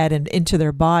their head and into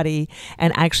their body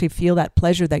and actually feel that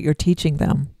pleasure that you're teaching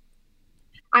them.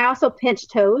 I also pinch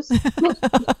toes.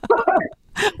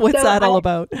 What's that all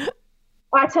about?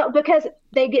 Because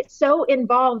they get so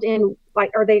involved in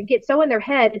or they get so in their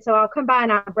head. And so I'll come by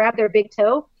and I'll grab their big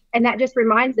toe, and that just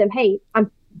reminds them, hey,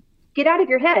 get out of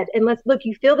your head and let's look.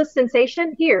 You feel the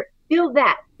sensation here. Feel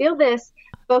that. Feel this.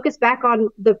 Focus back on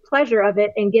the pleasure of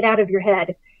it and get out of your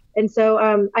head. And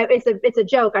so it's a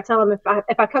joke. I tell them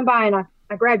if I come by and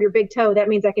I grab your big toe, that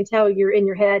means I can tell you're in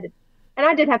your head. And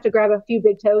I did have to grab a few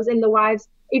big toes. And the wives,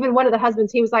 even one of the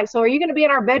husbands, he was like, so are you going to be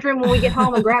in our bedroom when we get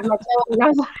home and grab my toe? And I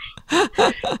was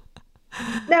like,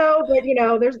 no, but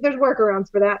there's workarounds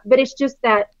for that. But it's just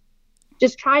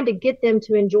trying to get them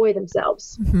to enjoy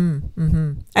themselves. Mm-hmm,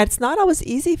 mm-hmm. And it's not always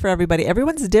easy for everybody.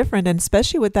 Everyone's different. And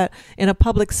especially with that in a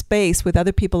public space with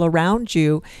other people around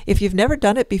you, if you've never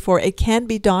done it before, it can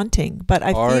be daunting. But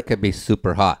it could be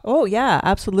super hot. Oh, yeah,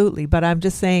 absolutely. But I'm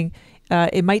just saying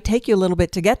it might take you a little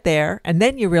bit to get there. And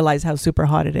then you realize how super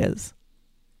hot it is.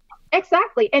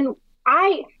 Exactly. And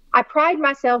I pride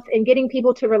myself in getting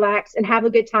people to relax and have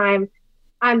a good time.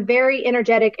 I'm very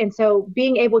energetic. And so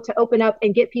being able to open up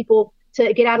and get people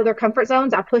to get out of their comfort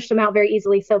zones, I push them out very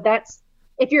easily. So that's,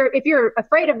 if you're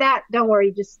afraid of that, don't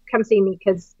worry, just come see me,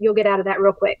 because you'll get out of that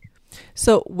real quick.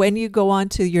 So when you go on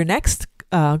to your next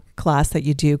class that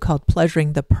you do called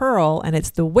Pleasuring the Pearl, and it's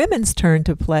the women's turn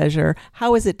to pleasure,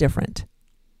 how is it different?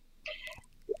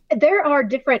 There are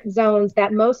different zones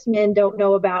that most men don't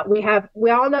know about. We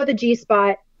all know the G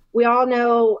spot. We all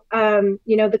know,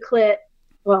 the clit.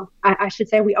 Well, I should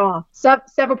say we all.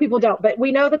 Several people don't, but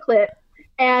we know the clit.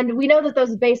 And we know that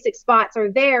those basic spots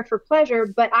are there for pleasure,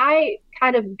 but I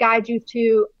kind of guide you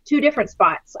to 2 different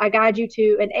spots. I guide you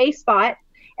to an A spot,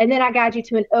 and then I guide you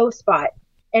to an O spot.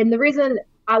 And the reason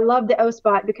I love the O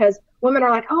spot, because women are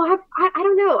like, oh, I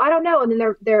don't know. And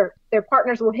then their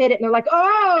partners will hit it, and they're like,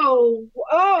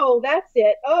 oh, that's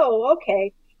it. Oh,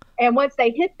 okay. And once they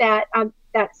hit that,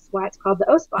 that's why it's called the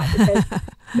O spot, because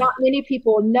not many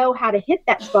people know how to hit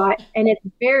that spot, and it's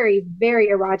very, very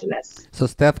erogenous. So,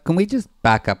 Steph, can we just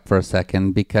back up for a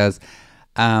second? Because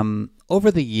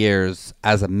over the years,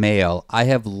 as a male, I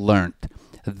have learned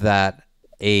that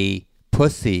a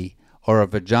pussy or a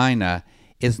vagina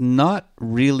is not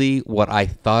really what I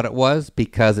thought it was,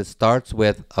 because it starts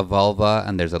with a vulva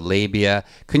and there's a labia.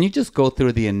 Can you just go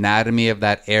through the anatomy of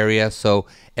that area so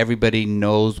everybody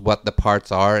knows what the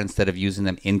parts are instead of using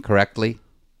them incorrectly?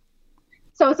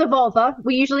 So it's a vulva.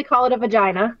 We usually call it a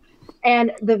vagina.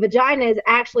 And the vagina is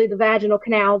actually the vaginal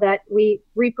canal that we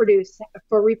reproduce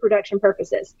for reproduction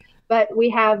purposes. But we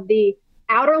have the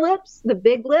outer lips, the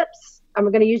big lips.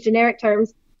 I'm going to use generic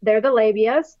terms. They're the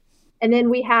labias. And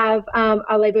then we have a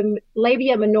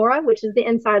labia minora, which is the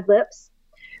inside lips.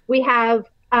 We have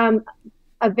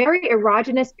a very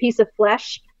erogenous piece of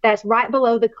flesh that's right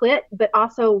below the clit, but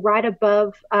also right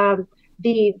above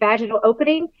the vaginal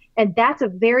opening. And that's a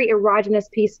very erogenous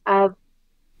piece of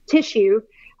tissue.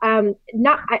 I'm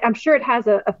sure it has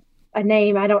a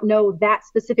name. I don't know that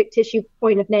specific tissue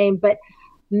point of name, but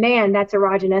man, that's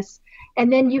erogenous.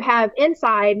 And then you have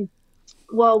inside,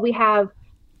 we have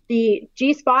the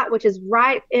G spot, which is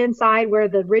right inside where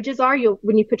the ridges are.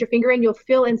 When you put your finger in, you'll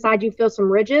feel inside, you feel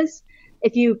some ridges.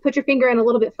 If you put your finger in a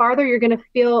little bit farther, you're going to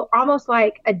feel almost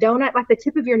like a donut, like the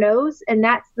tip of your nose. And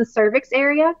that's the cervix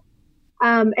area.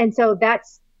 And so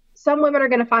some women are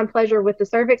going to find pleasure with the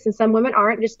cervix and some women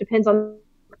aren't. It just depends on.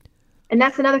 And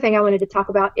that's another thing I wanted to talk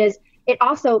about is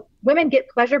women get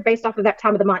pleasure based off of that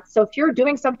time of the month. So if you're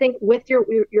doing something with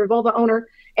your vulva owner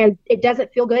and it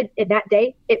doesn't feel good in that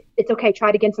day, it's okay. Try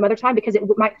it again some other time because it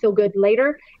might feel good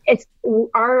later. It's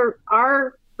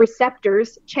our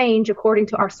receptors change according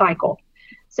to our cycle.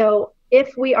 So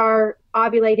if we are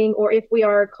ovulating or if we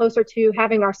are closer to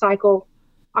having our cycle,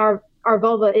 our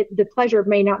vulva, the pleasure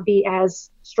may not be as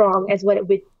strong as what it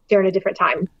would during a different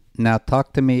time. Now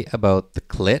talk to me about the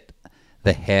clit,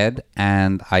 the head,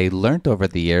 and I learned over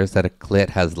the years that a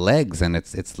clit has legs and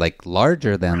it's like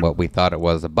larger than what we thought it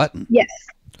was, a button. Yes.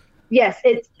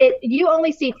 You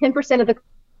only see 10% of the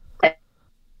clit.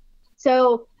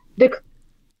 So the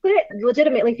clit,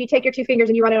 legitimately, if you take your two fingers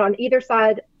and you run it on either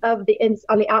side of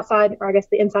on the outside, or I guess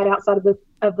the inside outside of the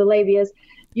labias,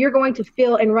 you're going to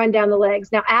feel and run down the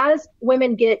legs. Now, as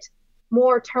women get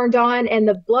more turned on and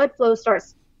the blood flow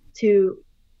starts to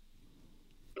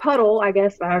puddle, I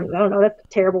guess, I don't know, that's a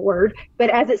terrible word, but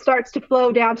as it starts to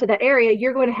flow down to that area,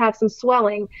 you're going to have some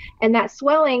swelling, and that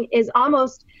swelling is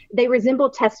they resemble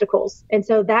testicles, and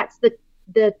so that's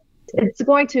it's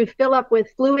going to fill up with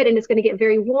fluid and it's going to get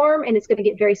very warm and it's going to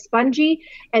get very spongy,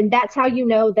 and that's how you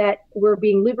know that we're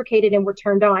being lubricated and we're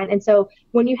turned on. And so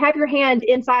when you have your hand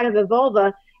inside of a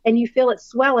vulva and you feel it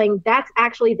swelling, that's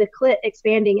actually the clit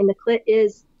expanding, and the clit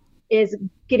is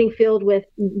getting filled with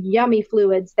yummy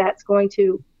fluids that's going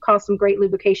to cause some great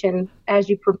lubrication as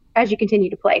you continue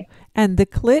to play. And the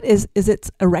clit is it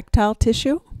erectile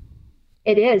tissue?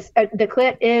 It is. The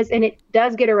clit is, and it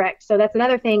does get erect. So that's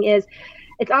another thing is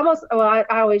it's almost, I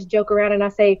always joke around and I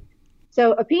say,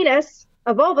 so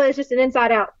a vulva is just an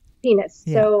inside out penis.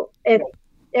 Yeah. So if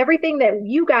everything that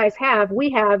you guys have,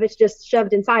 it's just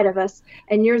shoved inside of us,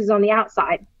 and yours is on the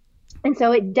outside. And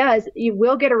so you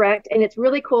will get erect, and it's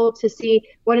really cool to see.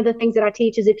 One of the things that I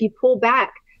teach is if you pull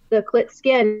back the clit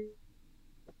skin,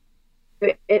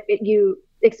 you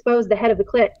expose the head of the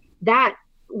clit, that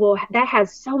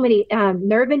has so many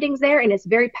nerve endings there, and it's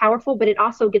very powerful, but it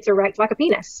also gets erect like a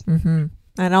penis. Mm-hmm.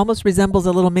 And almost resembles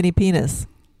a little mini penis.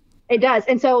 It does.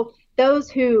 And so those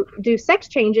who do sex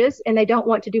changes and they don't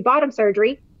want to do bottom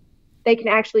surgery, they can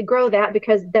actually grow that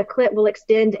because the clit will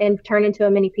extend and turn into a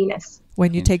mini penis.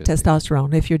 When you take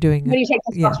testosterone, if you're doing it. When you take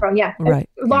testosterone, yeah. Right.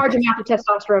 A large amount of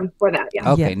testosterone for that, yeah.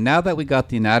 Okay, Now that we got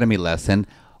the anatomy lesson,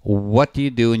 what do you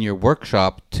do in your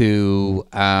workshop to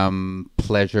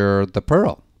pleasure the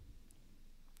pearl?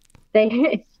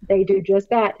 They do just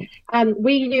that.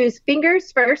 We use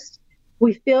fingers first.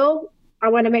 I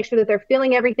want to make sure that they're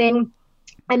feeling everything.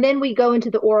 And then we go into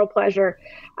the oral pleasure.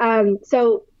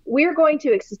 So we're going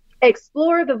to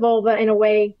explore the vulva in a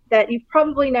way that you've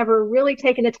probably never really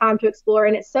taken the time to explore.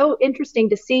 And it's so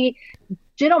interesting to see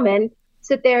gentlemen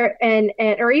sit there and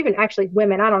or even actually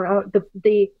women, I don't know,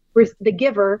 the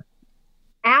giver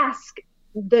ask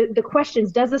the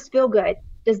questions. Does this feel good?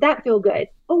 Does that feel good?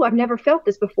 Oh, I've never felt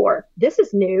this before. This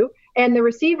is new. And the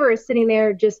receiver is sitting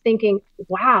there just thinking,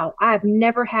 wow, I've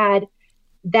never had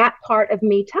that part of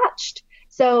me touched.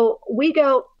 So we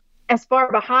go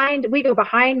behind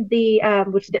the,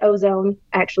 which the O zone,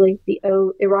 actually, the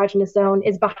O erogenous zone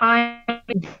is behind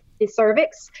the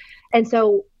cervix. And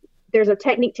so there's a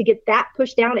technique to get that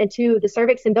pushed down into the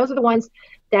cervix. And those are the ones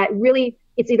that really,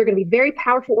 it's either going to be very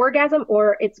powerful orgasm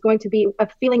or it's going to be a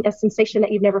sensation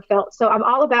that you've never felt. So I'm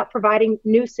all about providing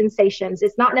new sensations.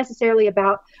 It's not necessarily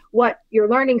about what you're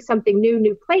learning something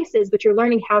new places, but you're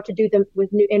learning how to do them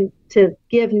with new and to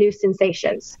give new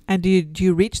sensations. And do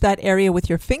you reach that area with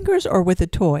your fingers or with a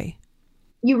toy?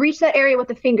 You reach that area with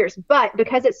the fingers, but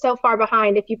because it's so far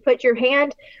behind, if you put your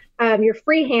hand, your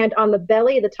free hand on the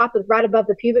belly, the top of right above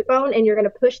the pubic bone, and you're going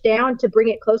to push down to bring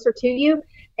it closer to you,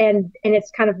 and it's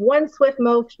kind of one swift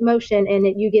motion,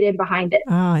 and you get in behind it.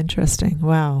 Oh, interesting!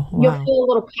 Wow. You'll feel a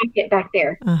little pocket back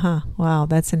there. Wow,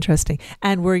 that's interesting.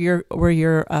 And were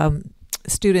your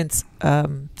students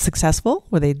successful?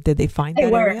 Did they find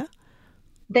that area?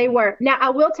 They were. Now, I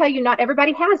will tell you, not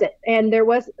everybody has it. And there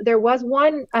was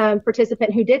one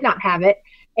participant who did not have it.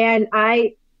 And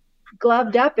I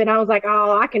gloved up and I was like,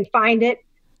 oh, I can find it.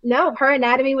 No, her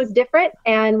anatomy was different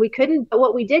and we couldn't. But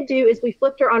what we did do is we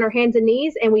flipped her on her hands and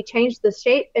knees and we changed the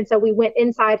shape. And so we went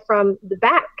inside from the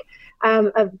back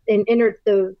and entered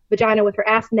the vagina with her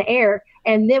ass in the air.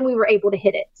 And then we were able to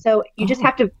hit it. So you just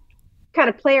have to kind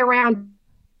of play around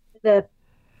the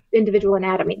individual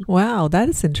anatomy. Wow, that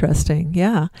is interesting.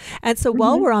 Yeah. And so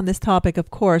while we're on this topic, of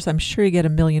course, I'm sure you get a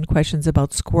million questions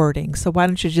about squirting. So why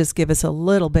don't you just give us a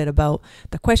little bit about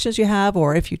the questions you have,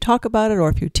 or if you talk about it, or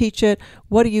if you teach it,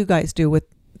 what do you guys do with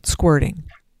squirting?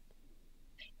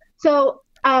 So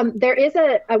there is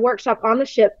a workshop on the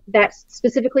ship that's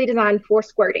specifically designed for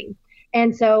squirting.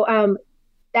 And so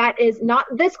that is not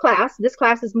this class. This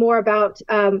class is more about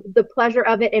the pleasure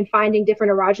of it and finding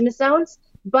different erogenous zones.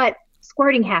 But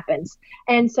squirting happens.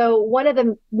 And so one of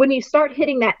them, when you start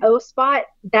hitting that O spot,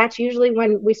 that's usually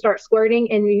when we start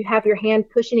squirting and you have your hand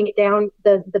pushing it down,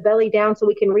 the belly down so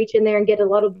we can reach in there and get a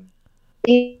little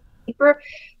deeper.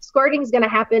 Squirting is going to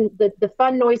happen. The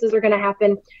fun noises are going to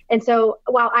happen. And so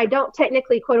while I don't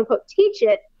technically, quote unquote, teach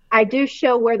it, I do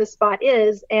show where the spot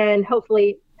is and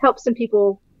hopefully help some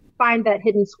people find that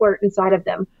hidden squirt inside of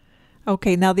them.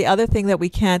 Okay. Now, the other thing that we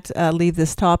can't leave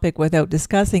this topic without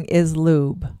discussing is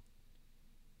lube.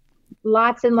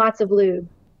 Lots and lots of lube.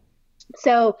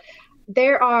 So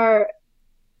there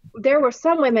were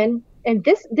some women, and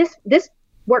this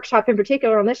workshop in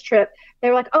particular on this trip, they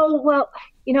were like, oh, well,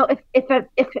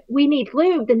 if we need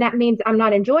lube, then that means I'm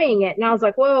not enjoying it. And I was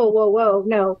like, whoa,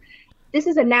 no, this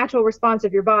is a natural response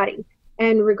of your body.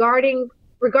 And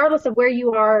regardless of where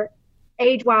you are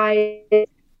age-wise,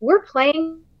 we're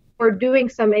playing or doing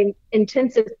some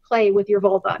intensive play with your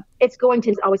vulva. It's going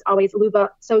to always lube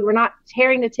up. So we're not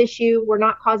tearing the tissue. We're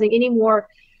not causing any more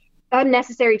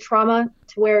unnecessary trauma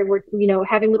to where we're,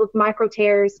 having little micro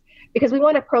tears, because we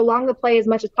want to prolong the play as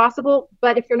much as possible.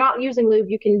 But if you're not using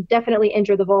lube, you can definitely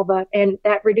injure the vulva, and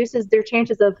that reduces their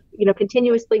chances of,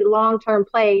 continuously long-term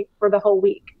play for the whole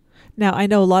week. Now, I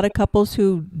know a lot of couples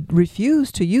who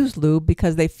refuse to use lube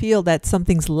because they feel that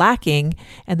something's lacking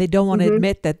and they don't want to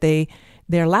admit that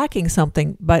they're lacking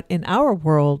something. But in our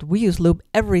world, we use lube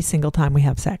every single time we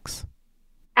have sex.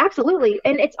 Absolutely.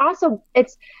 And it's also,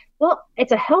 it's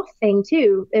a health thing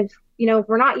too. If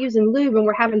we're not using lube and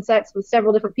we're having sex with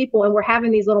several different people and we're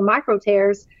having these little micro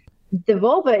tears, the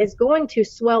vulva is going to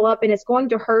swell up and it's going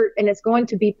to hurt and it's going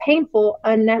to be painful.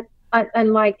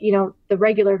 Unlike, the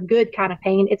regular good kind of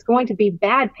pain, it's going to be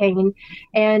bad pain,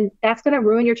 and that's going to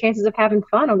ruin your chances of having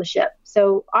fun on the ship.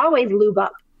 So always lube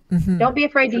up. Don't be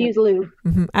afraid to use lube.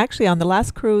 Actually, on the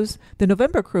last cruise, the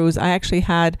November cruise, I actually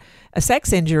had a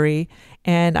sex injury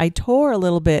and I tore a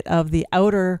little bit of the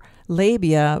outer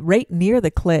labia right near the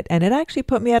clit, and it actually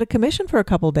put me out of commission for a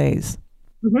couple of days.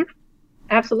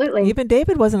 Absolutely. Even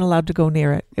David wasn't allowed to go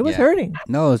near it. It was hurting.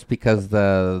 No, it's because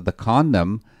the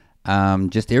condom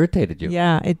just irritated you.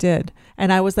 Yeah, it did.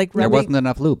 And I was like, there wasn't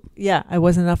enough lube. Yeah, I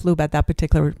wasn't enough lube at that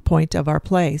particular point of our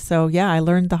play. So yeah, I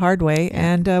learned the hard way,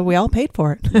 and we all paid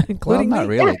for it, including not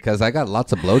me. really, because I got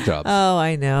lots of blowjobs. Oh,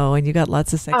 I know, and you got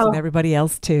lots of sex with everybody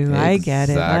else too. I get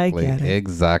it.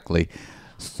 Exactly.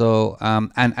 So,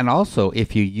 and also,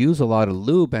 if you use a lot of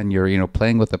lube and you're,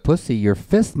 playing with a pussy, your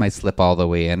fist might slip all the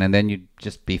way in, and then you'd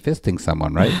just be fisting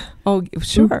someone, right? Oh,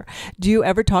 sure. Do you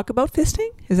ever talk about fisting?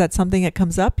 Is that something that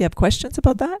comes up? You have questions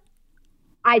about that?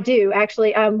 I do,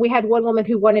 actually. We had one woman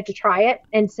who wanted to try it,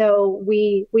 and so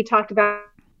we talked about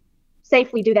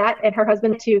safely do that, and her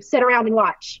husband to sit around and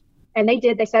watch. And they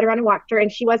did. They sat around and watched her,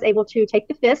 and she was able to take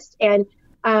the fist, and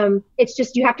it's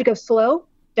just you have to go slow.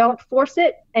 Don't force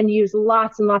it, and use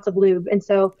lots and lots of lube. And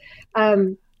so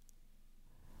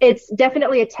it's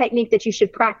definitely a technique that you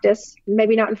should practice.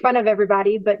 Maybe not in front of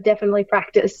everybody, but definitely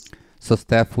practice. So,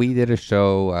 Steph, we did a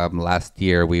show last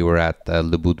year. We were at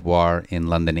Le Boudoir in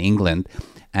London, England,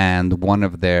 and one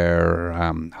of their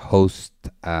host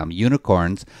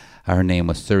unicorns, her name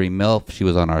was Suri Milf. She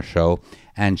was on our show,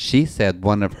 and she said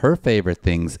one of her favorite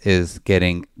things is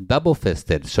getting double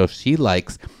fisted. So she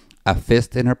likes a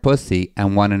fist in her pussy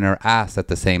and one in her ass at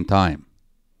the same time.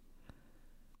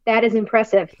 That is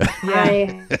impressive.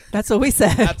 That's what we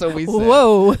said. That's what we said.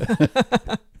 Whoa.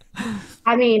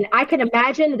 I mean, I can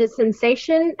imagine the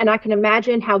sensation and I can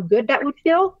imagine how good that would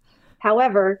feel.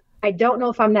 However, I don't know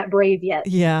if I'm that brave yet.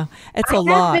 Yeah, it's a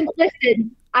lot.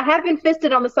 I have been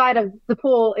fisted on the side of the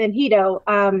pool in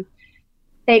Hedo,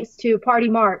 thanks to Party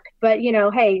Mark. But,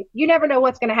 hey, you never know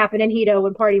what's going to happen in Hedo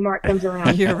when Party Mark comes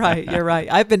around. You're right.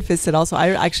 I've been fisted also. I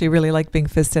actually really like being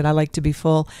fisted. I like to be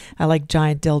full. I like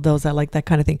giant dildos. I like that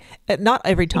kind of thing. Not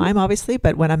every time, obviously,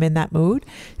 but when I'm in that mood.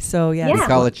 So, yeah. We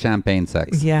call it champagne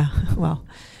sex. Yeah. Well,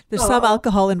 There's some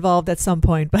alcohol involved at some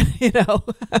point, but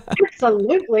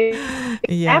Absolutely.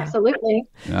 Yeah. Absolutely.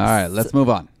 All right, let's move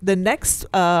on. The next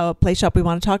play shop we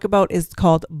want to talk about is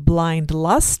called Blind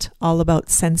Lust, all about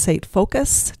sensate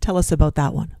focus. Tell us about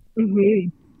that one. Mm-hmm.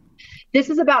 This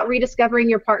is about rediscovering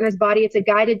your partner's body. It's a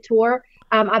guided tour.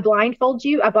 I blindfold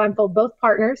both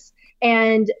partners,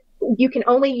 and you can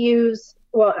only use,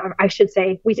 well, I should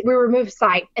say, we remove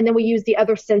sight, and then we use the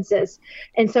other senses.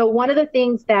 And so one of the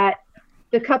things that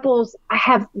the couples, I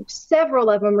have several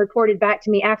of them reported back to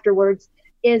me afterwards,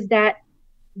 is that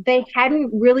they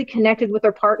hadn't really connected with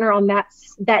their partner on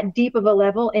that deep of a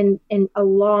level in a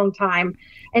long time.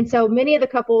 And so many of the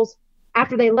couples,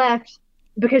 after they left,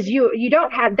 because you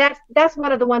don't have that's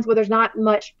one of the ones where there's not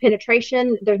much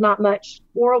penetration, there's not much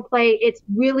oral play. It's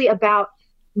really about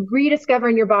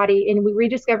rediscovering your body, and we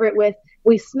rediscover it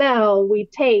we smell, we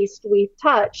taste, we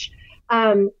touch,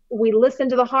 we listen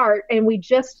to the heart, and we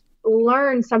just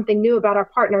learn something new about our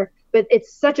partner. But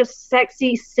it's such a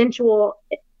sexy, sensual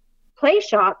play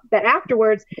shop that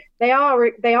afterwards they all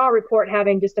report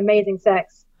having just amazing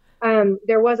sex.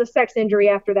 There was a sex injury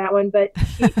after that one, but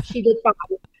she did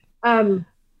fine.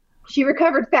 She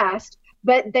recovered fast,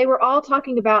 but they were all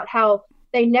talking about how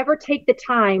they never take the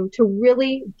time to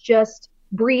really just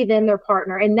breathe in their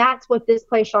partner. And that's what this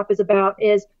play shop is about,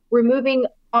 is removing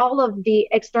all of the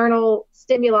external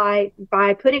stimuli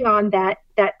by putting on that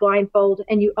blindfold,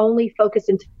 and you only focus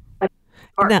into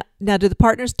now, do the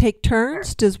partners take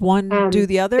turns? Does one do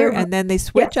the other, and then they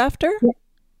switch after?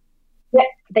 Yeah,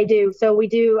 they do. So we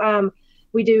do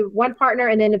one partner,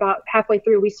 and then about halfway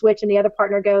through we switch and the other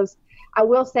partner goes. I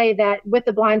will say that with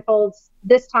the blindfolds,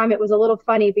 this time it was a little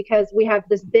funny because we have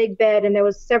this big bed and there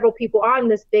was several people on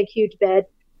this big, huge bed,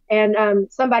 and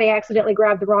somebody accidentally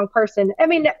grabbed the wrong person. I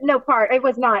mean, it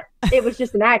was not, it was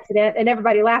just an accident, and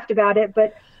everybody laughed about it.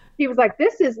 But he was like,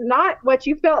 "This is not what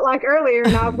you felt like earlier."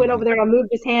 And I went over there and I moved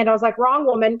his hand. I was like, "Wrong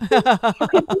woman."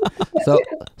 So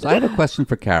I have a question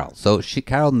for Carol. So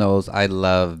Carol knows I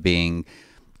love being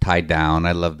tied down.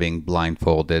 I love being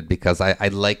blindfolded because I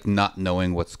like not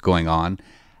knowing what's going on.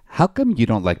 How come you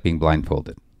don't like being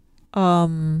blindfolded?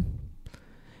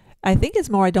 I think it's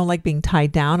more I don't like being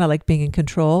tied down. I like being in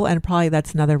control, and probably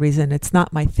that's another reason it's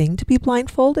not my thing to be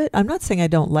blindfolded. I'm not saying I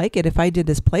don't like it. If I did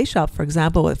this play shop, for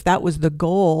example, if that was the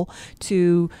goal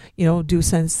to, do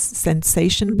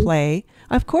sensation play,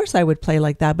 of course I would play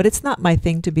like that, but it's not my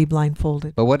thing to be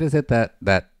blindfolded. But what is it that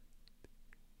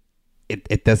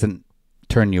it doesn't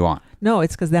turn you on? No,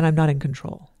 it's because then I'm not in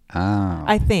control. Oh.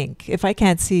 I think if I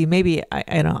can't see, maybe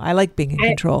I like being in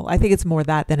control. I think it's more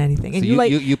that than anything. And so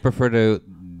you prefer to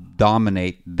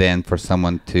dominate than for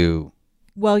someone to.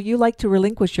 Well, you like to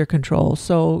relinquish your control,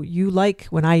 so you like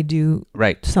when I do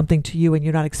something to you and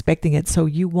you're not expecting it. So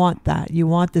you want that. You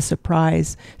want the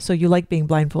surprise. So you like being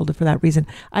blindfolded for that reason.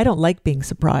 I don't like being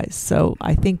surprised, so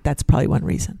I think that's probably one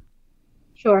reason.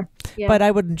 Sure. Yeah. But I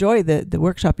would enjoy the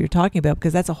workshop you're talking about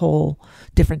because that's a whole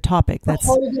different topic.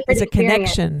 It's a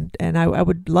connection, and I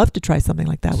would love to try something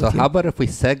like that. So how about if we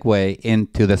segue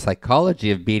into the psychology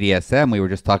of BDSM? We were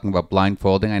just talking about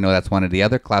blindfolding. I know that's one of the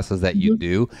other classes that you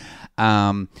do.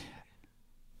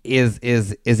 Is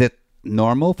it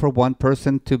normal for one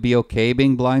person to be okay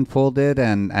being blindfolded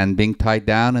and being tied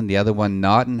down, and the other one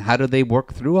not? And how do they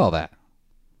work through all that?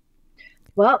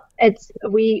 Well,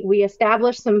 we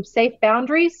establish some safe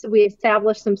boundaries, we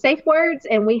establish some safe words,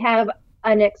 and we have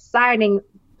an exciting,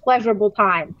 pleasurable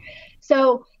time.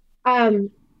 So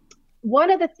one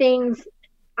of the things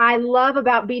I love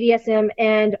about BDSM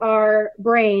and our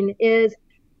brain is,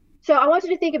 so I want you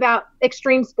to think about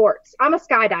extreme sports. I'm a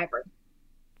skydiver,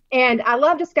 and I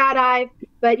love to skydive,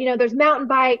 but there's mountain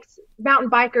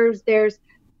bikers, there's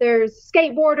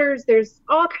skateboarders, there's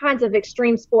all kinds of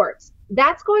extreme sports.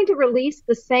 That's going to release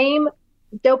the same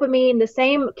dopamine, the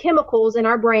same chemicals in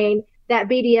our brain that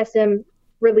BDSM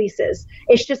releases.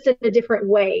 It's just in a different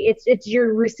way. It's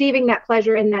you're receiving that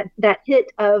pleasure and that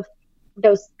hit of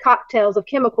those cocktails of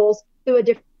chemicals through a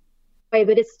different way,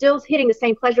 but it's still hitting the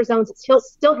same pleasure zones. It's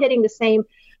still hitting the same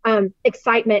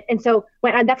excitement. And so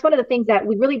that's one of the things that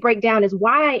we really break down is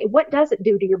what does it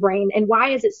do to your brain, and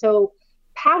why is it so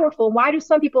powerful? Why do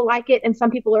some people like it and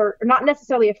some people are not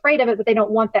necessarily afraid of it, but they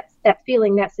don't want that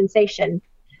feeling, that sensation?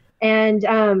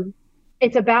 And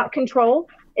it's about control.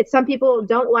 Some people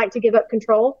don't like to give up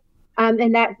control,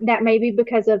 and that may be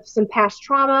because of some past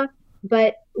trauma.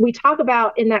 But we talk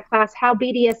about in that class how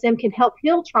BDSM can help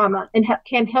heal trauma and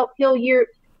can help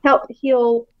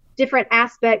heal different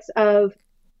aspects of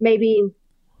maybe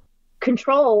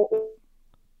control,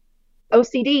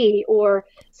 OCD, or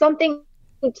something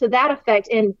to that effect.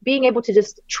 And being able to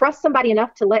just trust somebody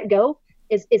enough to let go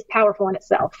is powerful in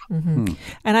itself. Mm-hmm.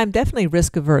 And I'm definitely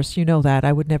risk averse. You know that.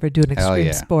 I would never do an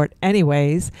extreme sport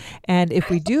anyways. And if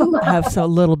we do have a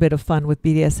little bit of fun with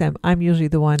BDSM, I'm usually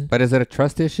the one. But is it a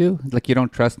trust issue? Like you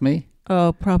don't trust me?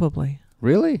 Oh, probably.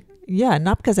 Really? Yeah,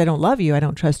 not because I don't love you. I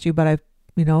don't trust you, but I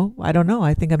don't know.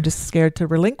 I think I'm just scared to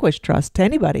relinquish trust to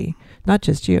anybody, not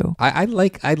just you. I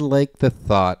like the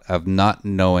thought of not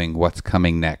knowing what's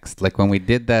coming next. Like when we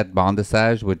did that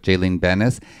bondage with Jaylene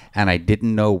Bennis, and I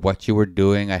didn't know what you were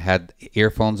doing. I had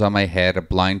earphones on my head, a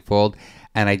blindfold,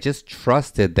 and I just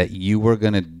trusted that you were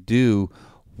going to do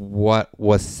what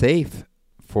was safe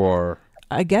for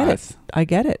I get us. it. I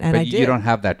get it. And but I did. You don't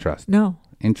have that trust. No.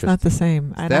 Interesting. It's not the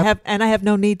same. And I have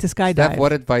no need to skydive. Steph,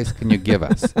 what advice can you give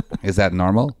us? Is that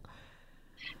normal?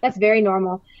 That's very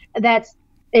normal.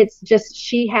 It's just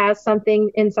she has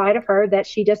something inside of her that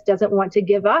she just doesn't want to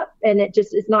give up, and it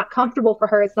just is not comfortable for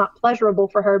her. It's not pleasurable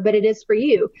for her, but it is for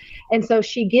you. And so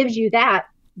she gives you that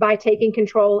by taking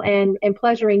control and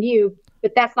pleasuring you,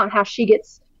 but that's not how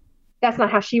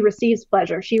she receives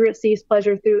pleasure. She receives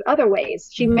pleasure through other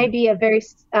ways. She may be a very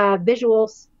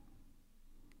visual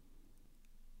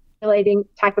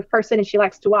type of person, and she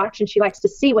likes to watch and she likes to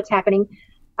see what's happening.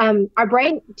 Our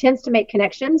brain tends to make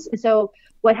connections. And so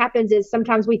what happens is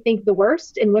sometimes we think the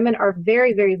worst, and women are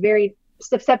very, very, very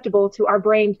susceptible to our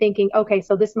brain thinking, okay,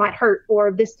 so this might hurt,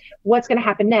 or this, what's going to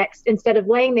happen next? Instead of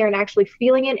laying there and actually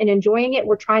feeling it and enjoying it,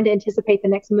 we're trying to anticipate the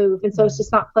next move. And so it's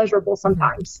just not pleasurable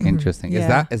sometimes. Interesting.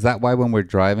 Yeah. Is that why when we're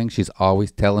driving, she's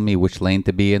always telling me which lane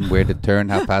to be in, where to turn,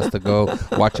 how fast to go,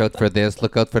 watch out for this,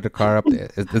 look out for the car up?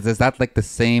 Is that like the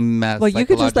same well, you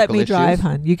could just let me issues? drive,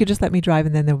 hon. You could just let me drive,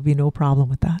 and then there would be no problem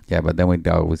with that. Yeah, but then we'd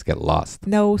always get lost.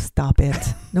 No, stop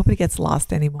it. Nobody gets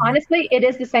lost anymore. Honestly, it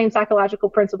is the same psychological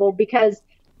principle, because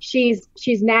she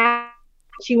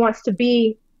wants to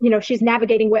be, she's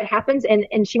navigating what happens,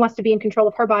 and she wants to be in control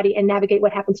of her body and navigate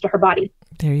what happens to her body.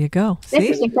 There you go.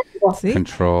 Interesting principle. See?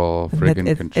 Control,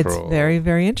 friggin' control. It's very,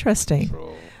 very interesting.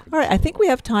 Control. All right, I think we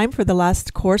have time for the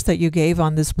last course that you gave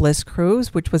on this Bliss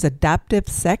Cruise, which was adaptive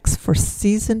sex for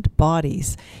seasoned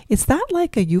bodies. Is that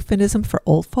like a euphemism for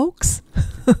old folks?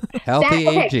 Healthy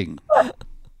aging.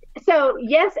 So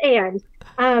yes, and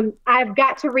I've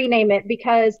got to rename it,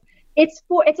 because it's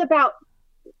about,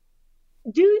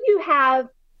 do you have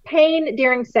pain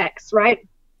during sex, right?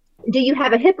 Do you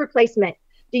have a hip replacement?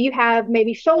 Do you have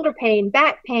maybe shoulder pain,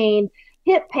 back pain,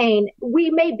 hip pain? We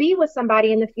may be with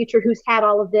somebody in the future who's had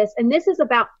all of this. And this is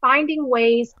about finding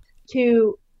ways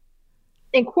to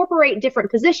incorporate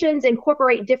different positions,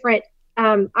 incorporate different,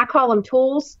 I call them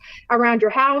tools, around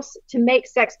your house to make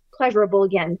sex pleasurable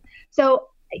again. So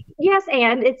yes,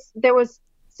 and there was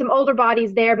some older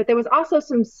bodies there, but there was also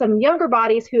some younger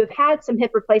bodies who have had some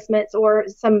hip replacements or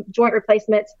some joint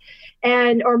replacements,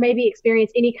 or maybe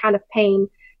experience any kind of pain.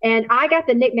 And I got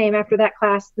the nickname after that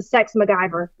class, the Sex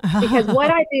MacGyver, because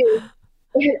what I do,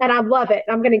 and I love it.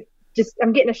 I'm getting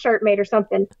a shirt made or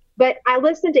something, but I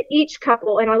listen to each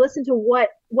couple and I listen to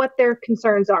what their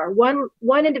concerns are.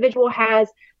 One individual has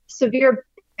severe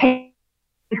pain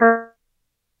in her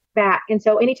back. And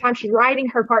so anytime she's riding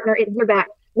her partner in her back,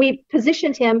 we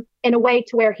positioned him in a way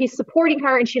to where he's supporting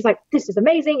her and she's like, this is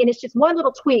amazing. And it's just one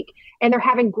little tweak and they're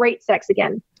having great sex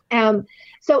again.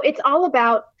 So it's all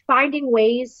about finding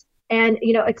ways. And,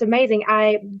 it's amazing.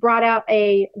 I brought out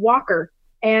a walker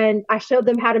and I showed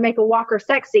them how to make a walker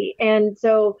sexy. And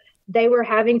so they were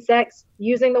having sex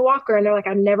using the walker and they're like,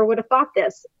 I never would have thought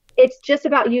this. It's just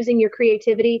about using your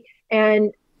creativity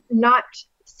and not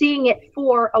seeing it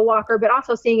for a walker, but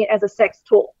also seeing it as a sex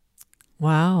tool.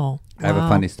 Wow. I have a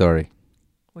funny story.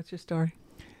 What's your story?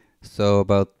 So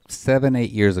about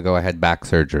 7-8 years ago, I had back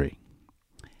surgery.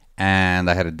 And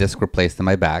I had a disc replaced in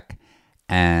my back.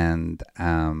 And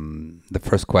the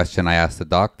first question I asked the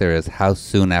doctor is, how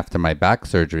soon after my back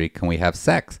surgery can we have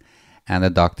sex? And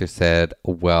the doctor said,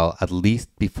 well, at least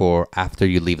after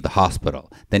you leave the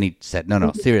hospital. Then he said,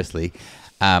 no, seriously,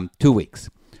 2 weeks.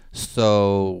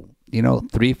 So,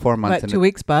 3-4 months. But 2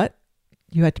 weeks, but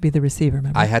you had to be the receiver,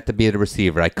 remember? I had to be the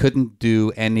receiver. I couldn't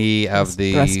do any of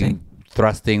the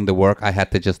thrusting, the work. I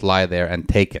had to just lie there and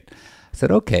take it. I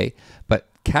said, okay. But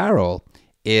Carol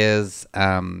is,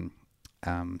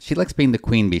 she likes being the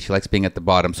queen bee. She likes being at the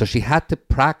bottom. So she had to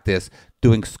practice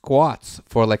doing squats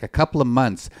for like a couple of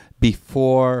months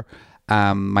before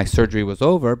my surgery was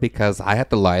over, because I had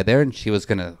to lie there and she was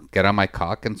going to get on my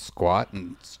cock and squat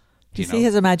and you see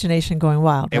his imagination going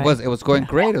wild, right? It was going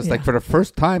great. It was like for the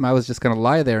first time I was just going to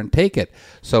lie there and take it.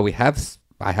 So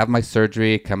I have my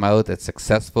surgery, come out, it's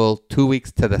successful. 2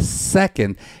 weeks to the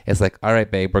second, it's like, all right,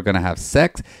 babe, we're going to have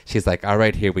sex. She's like, all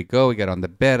right, here we go. We get on the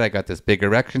bed. I got this big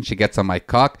erection. She gets on my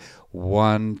cock.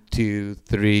 1, 2,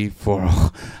 3, 4.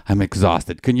 Oh, I'm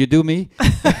exhausted. Can you do me?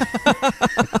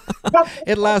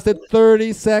 It lasted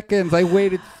 30 seconds. I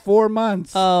waited 4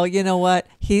 months. Oh, you know what?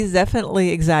 He's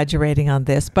definitely exaggerating on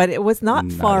this, but it was not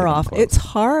far off. Close. It's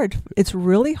hard. It's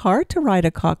really hard to ride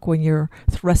a cock when you're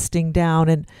thrusting down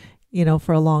and,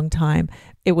 for a long time.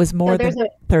 It was more than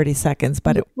 30 seconds,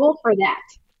 but it tool for that.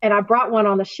 And I brought one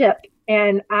on the ship,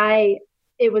 and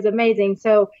it was amazing.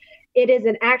 So it is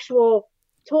an actual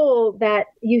tool that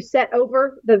you set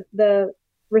over the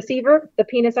receiver, the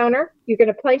penis owner. You're going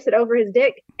to place it over his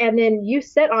dick, and then you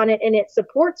sit on it, and it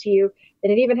supports you,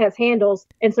 and it even has handles.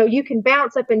 And so you can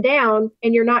bounce up and down,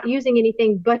 and you're not using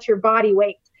anything but your body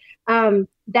weight.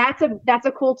 That's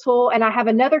a cool tool. And I have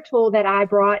another tool that I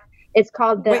brought. It's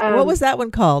called the. Wait, what was that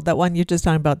one called? That one you're just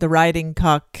talking about, the riding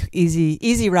cock,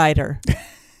 easy rider.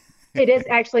 It is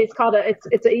actually. It's called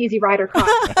it's an easy rider cock.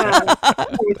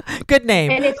 Good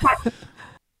name. And it's got.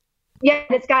 Yeah,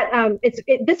 it's got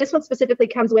this one specifically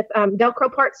comes with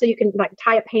Velcro parts, so you can like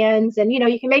tie up hands, and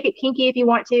you can make it kinky if you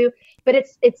want to. But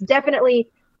it's definitely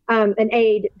an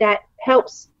aid that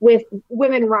helps with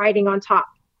women riding on top.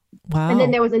 Wow. And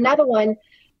then there was another one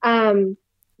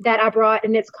that I brought,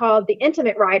 and it's called the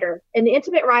Intimate Rider. And the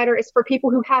Intimate Rider is for people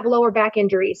who have lower back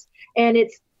injuries, and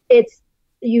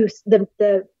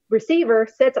the receiver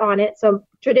sits on it. So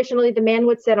traditionally, the man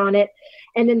would sit on it,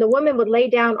 and then the woman would lay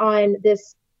down on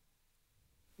this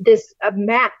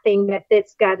mat thing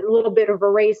that's got a little bit of a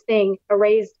raised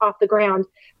off the ground,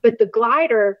 but the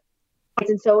glider,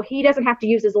 and so he doesn't have to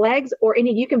use his legs or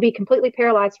any. You can be completely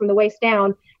paralyzed from the waist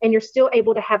down, and you're still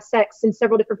able to have sex in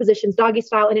several different positions, doggy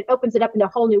style, and it opens it up in a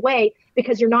whole new way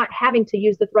because you're not having to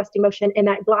use the thrusting motion, and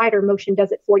that glider motion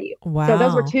does it for you. Wow! So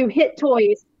those were 2 hit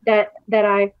toys that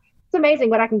it's amazing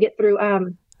what I can get through.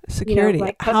 Security.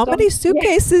 How many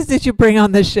suitcases did you bring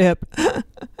on the ship?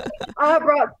 I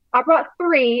brought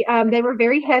 3. They were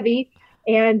very heavy,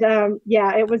 and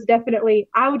it was definitely.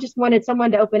 I just wanted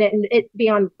someone to open it and it be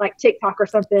on like TikTok or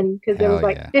something, because there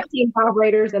was 15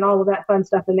 vibrators and all of that fun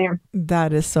stuff in there.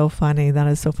 That is so funny.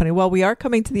 Well, we are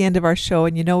coming to the end of our show,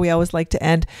 and we always like to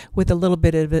end with a little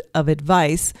bit of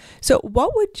advice. So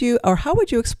how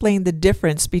would you explain the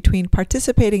difference between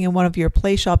participating in one of your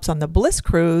Playshops on the Bliss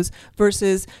Cruise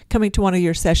versus coming to one of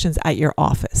your sessions at your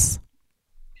office?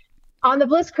 On the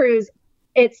Bliss Cruise,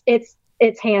 it's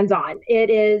hands-on. It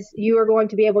is, you are going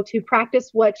to be able to practice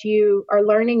what you are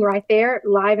learning right there,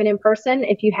 live and in person.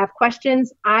 If you have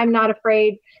questions, I'm not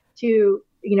afraid to,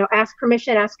 ask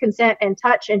permission, ask consent, and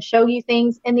touch and show you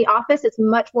things. In the office, it's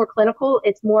much more clinical.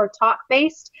 It's more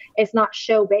talk-based. It's not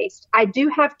show-based. I do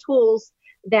have tools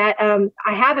that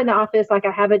I have in the office, like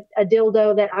I have a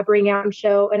dildo that I bring out and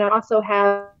show, and I also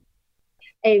have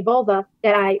a vulva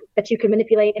that you can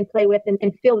manipulate and play with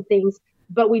and feel the things.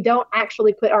 But we don't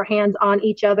actually put our hands on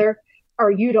each other,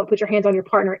 or you don't put your hands on your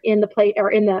partner in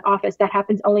the office. That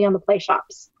happens only on the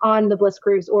Playshops, on the Bliss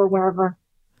Cruise, or wherever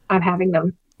I'm having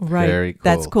them. Right. Very cool.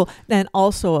 That's cool. And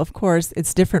also, of course,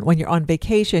 it's different when you're on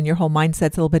vacation. Your whole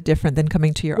mindset's a little bit different than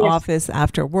coming to your office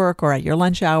after work or at your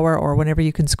lunch hour or whenever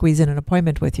you can squeeze in an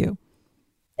appointment with you.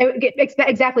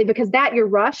 Exactly, because that you're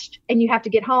rushed and you have to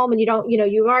get home, and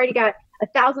you've already got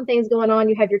 1,000 things going on.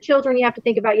 You have your children you have to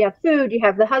think about. You have food, you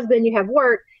have the husband, you have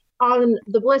work. On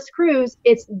the Bliss Cruise,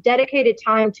 it's dedicated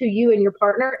time to you and your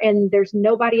partner, and there's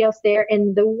nobody else there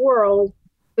in the world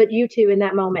but you two in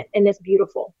that moment, and it's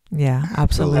beautiful. Yeah,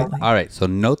 absolutely. All right, so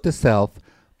note to self,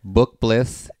 book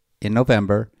Bliss in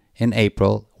November. In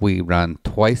April, we run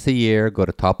twice a year. Go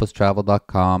to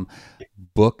toplesstravel.com,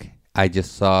 book. I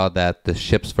just saw that the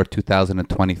ships for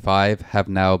 2025 have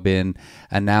now been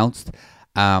announced.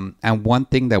 And one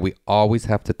thing that we always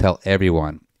have to tell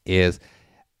everyone is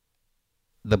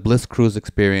the Bliss Cruise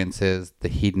experiences, the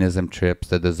hedonism trips,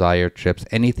 the desire trips,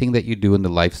 anything that you do in the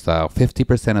lifestyle,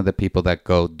 50% of the people that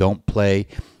go don't play.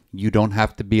 You don't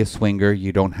have to be a swinger.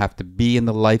 You don't have to be in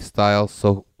the lifestyle,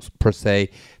 so per se,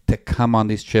 to come on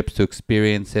these trips, to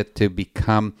experience it, to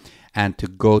become and to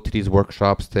go to these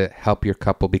workshops to help your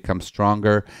couple become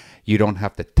stronger. You don't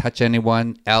have to touch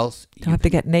anyone else. You don't have to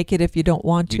get naked if you don't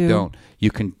want to. You don't. You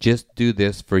can just do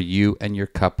this for you and your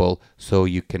couple so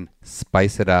you can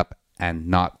spice it up and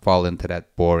not fall into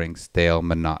that boring, stale,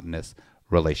 monotonous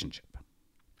relationship.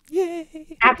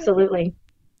 Yay. Absolutely.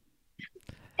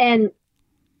 And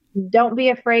don't be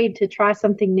afraid to try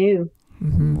something new.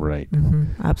 Mm-hmm. Right.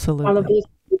 Mm-hmm. Absolutely.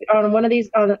 On one of these,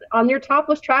 on your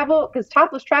Topless Travel, because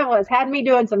Topless Travel has had me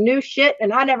doing some new shit,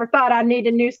 and I never thought I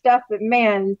needed new stuff. But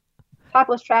man,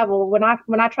 Topless Travel, when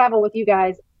I travel with you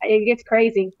guys, it gets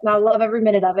crazy, and I love every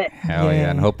minute of it. Hell yeah.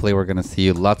 And hopefully we're going to see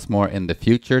you lots more in the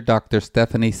future. Dr.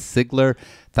 Stephanie Sigler,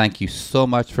 thank you so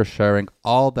much for sharing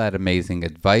all that amazing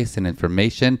advice and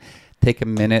information. Take a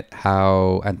minute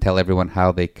and tell everyone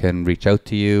how they can reach out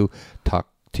to you, talk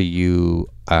to you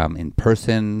in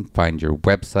person, find your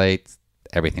websites,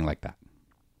 everything like that.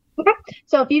 Okay.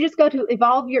 So if you just go to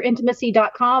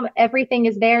evolveyourintimacy.com, everything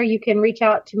is there. You can reach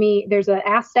out to me. There's an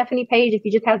Ask Stephanie page if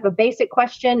you just have a basic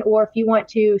question, or if you want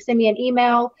to send me an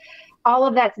email. All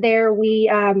of that's there.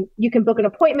 You can book an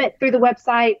appointment through the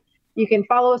website. You can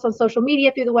follow us on social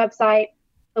media through the website.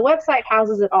 The website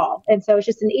houses it all. And so it's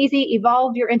just an easy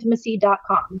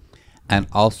evolveyourintimacy.com. And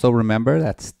also remember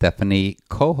that Stephanie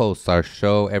co-hosts our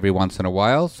show every once in a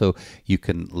while, so you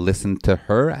can listen to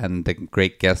her and the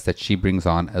great guests that she brings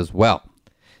on as well.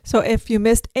 So if you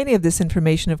missed any of this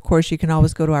information, of course, you can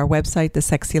always go to our website,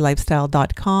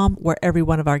 thesexylifestyle.com, where every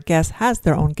one of our guests has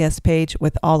their own guest page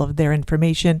with all of their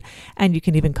information. And you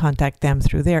can even contact them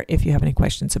through there if you have any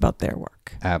questions about their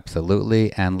work.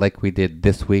 Absolutely. And like we did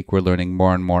this week, we're learning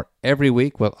more and more every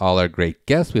week with all our great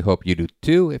guests. We hope you do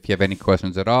too. If you have any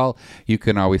questions at all, you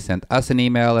can always send us an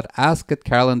email at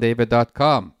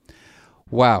ask@carolanddavid.com.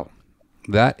 Wow.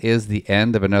 That is the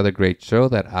end of another great show.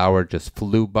 That hour just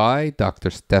flew by. Dr.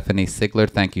 Stephanie Sigler,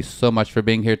 thank you so much for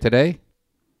being here today.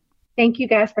 Thank you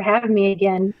guys for having me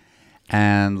again.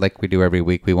 And like we do every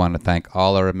week, we want to thank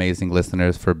all our amazing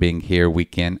listeners for being here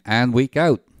week in and week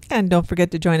out. And don't forget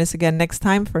to join us again next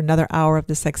time for another hour of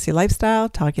The Sexy Lifestyle,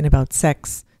 talking about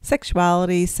sex,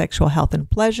 sexuality, sexual health and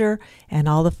pleasure, and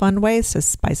all the fun ways to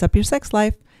spice up your sex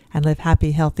life and live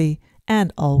happy, healthy,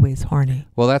 and always horny.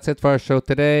 Well, that's it for our show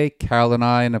today. Carol and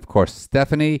I, and of course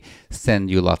Stephanie, send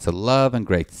you lots of love and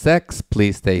great sex.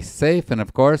 Please stay safe, and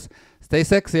of course, stay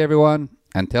sexy, everyone.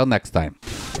 Until next time.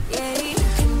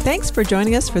 Thanks for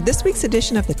joining us for this week's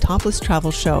edition of the Topless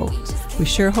Travel Show. We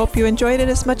sure hope you enjoyed it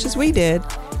as much as we did.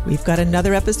 We've got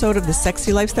another episode of the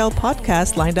Sexy Lifestyle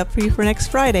Podcast lined up for you for next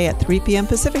Friday at 3 p.m.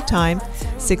 Pacific Time,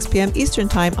 6 p.m. Eastern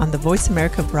Time on the Voice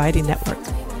America Variety Network.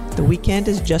 The weekend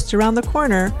is just around the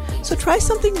corner, so try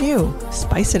something new.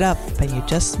 Spice it up, and you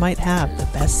just might have the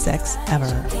best sex ever.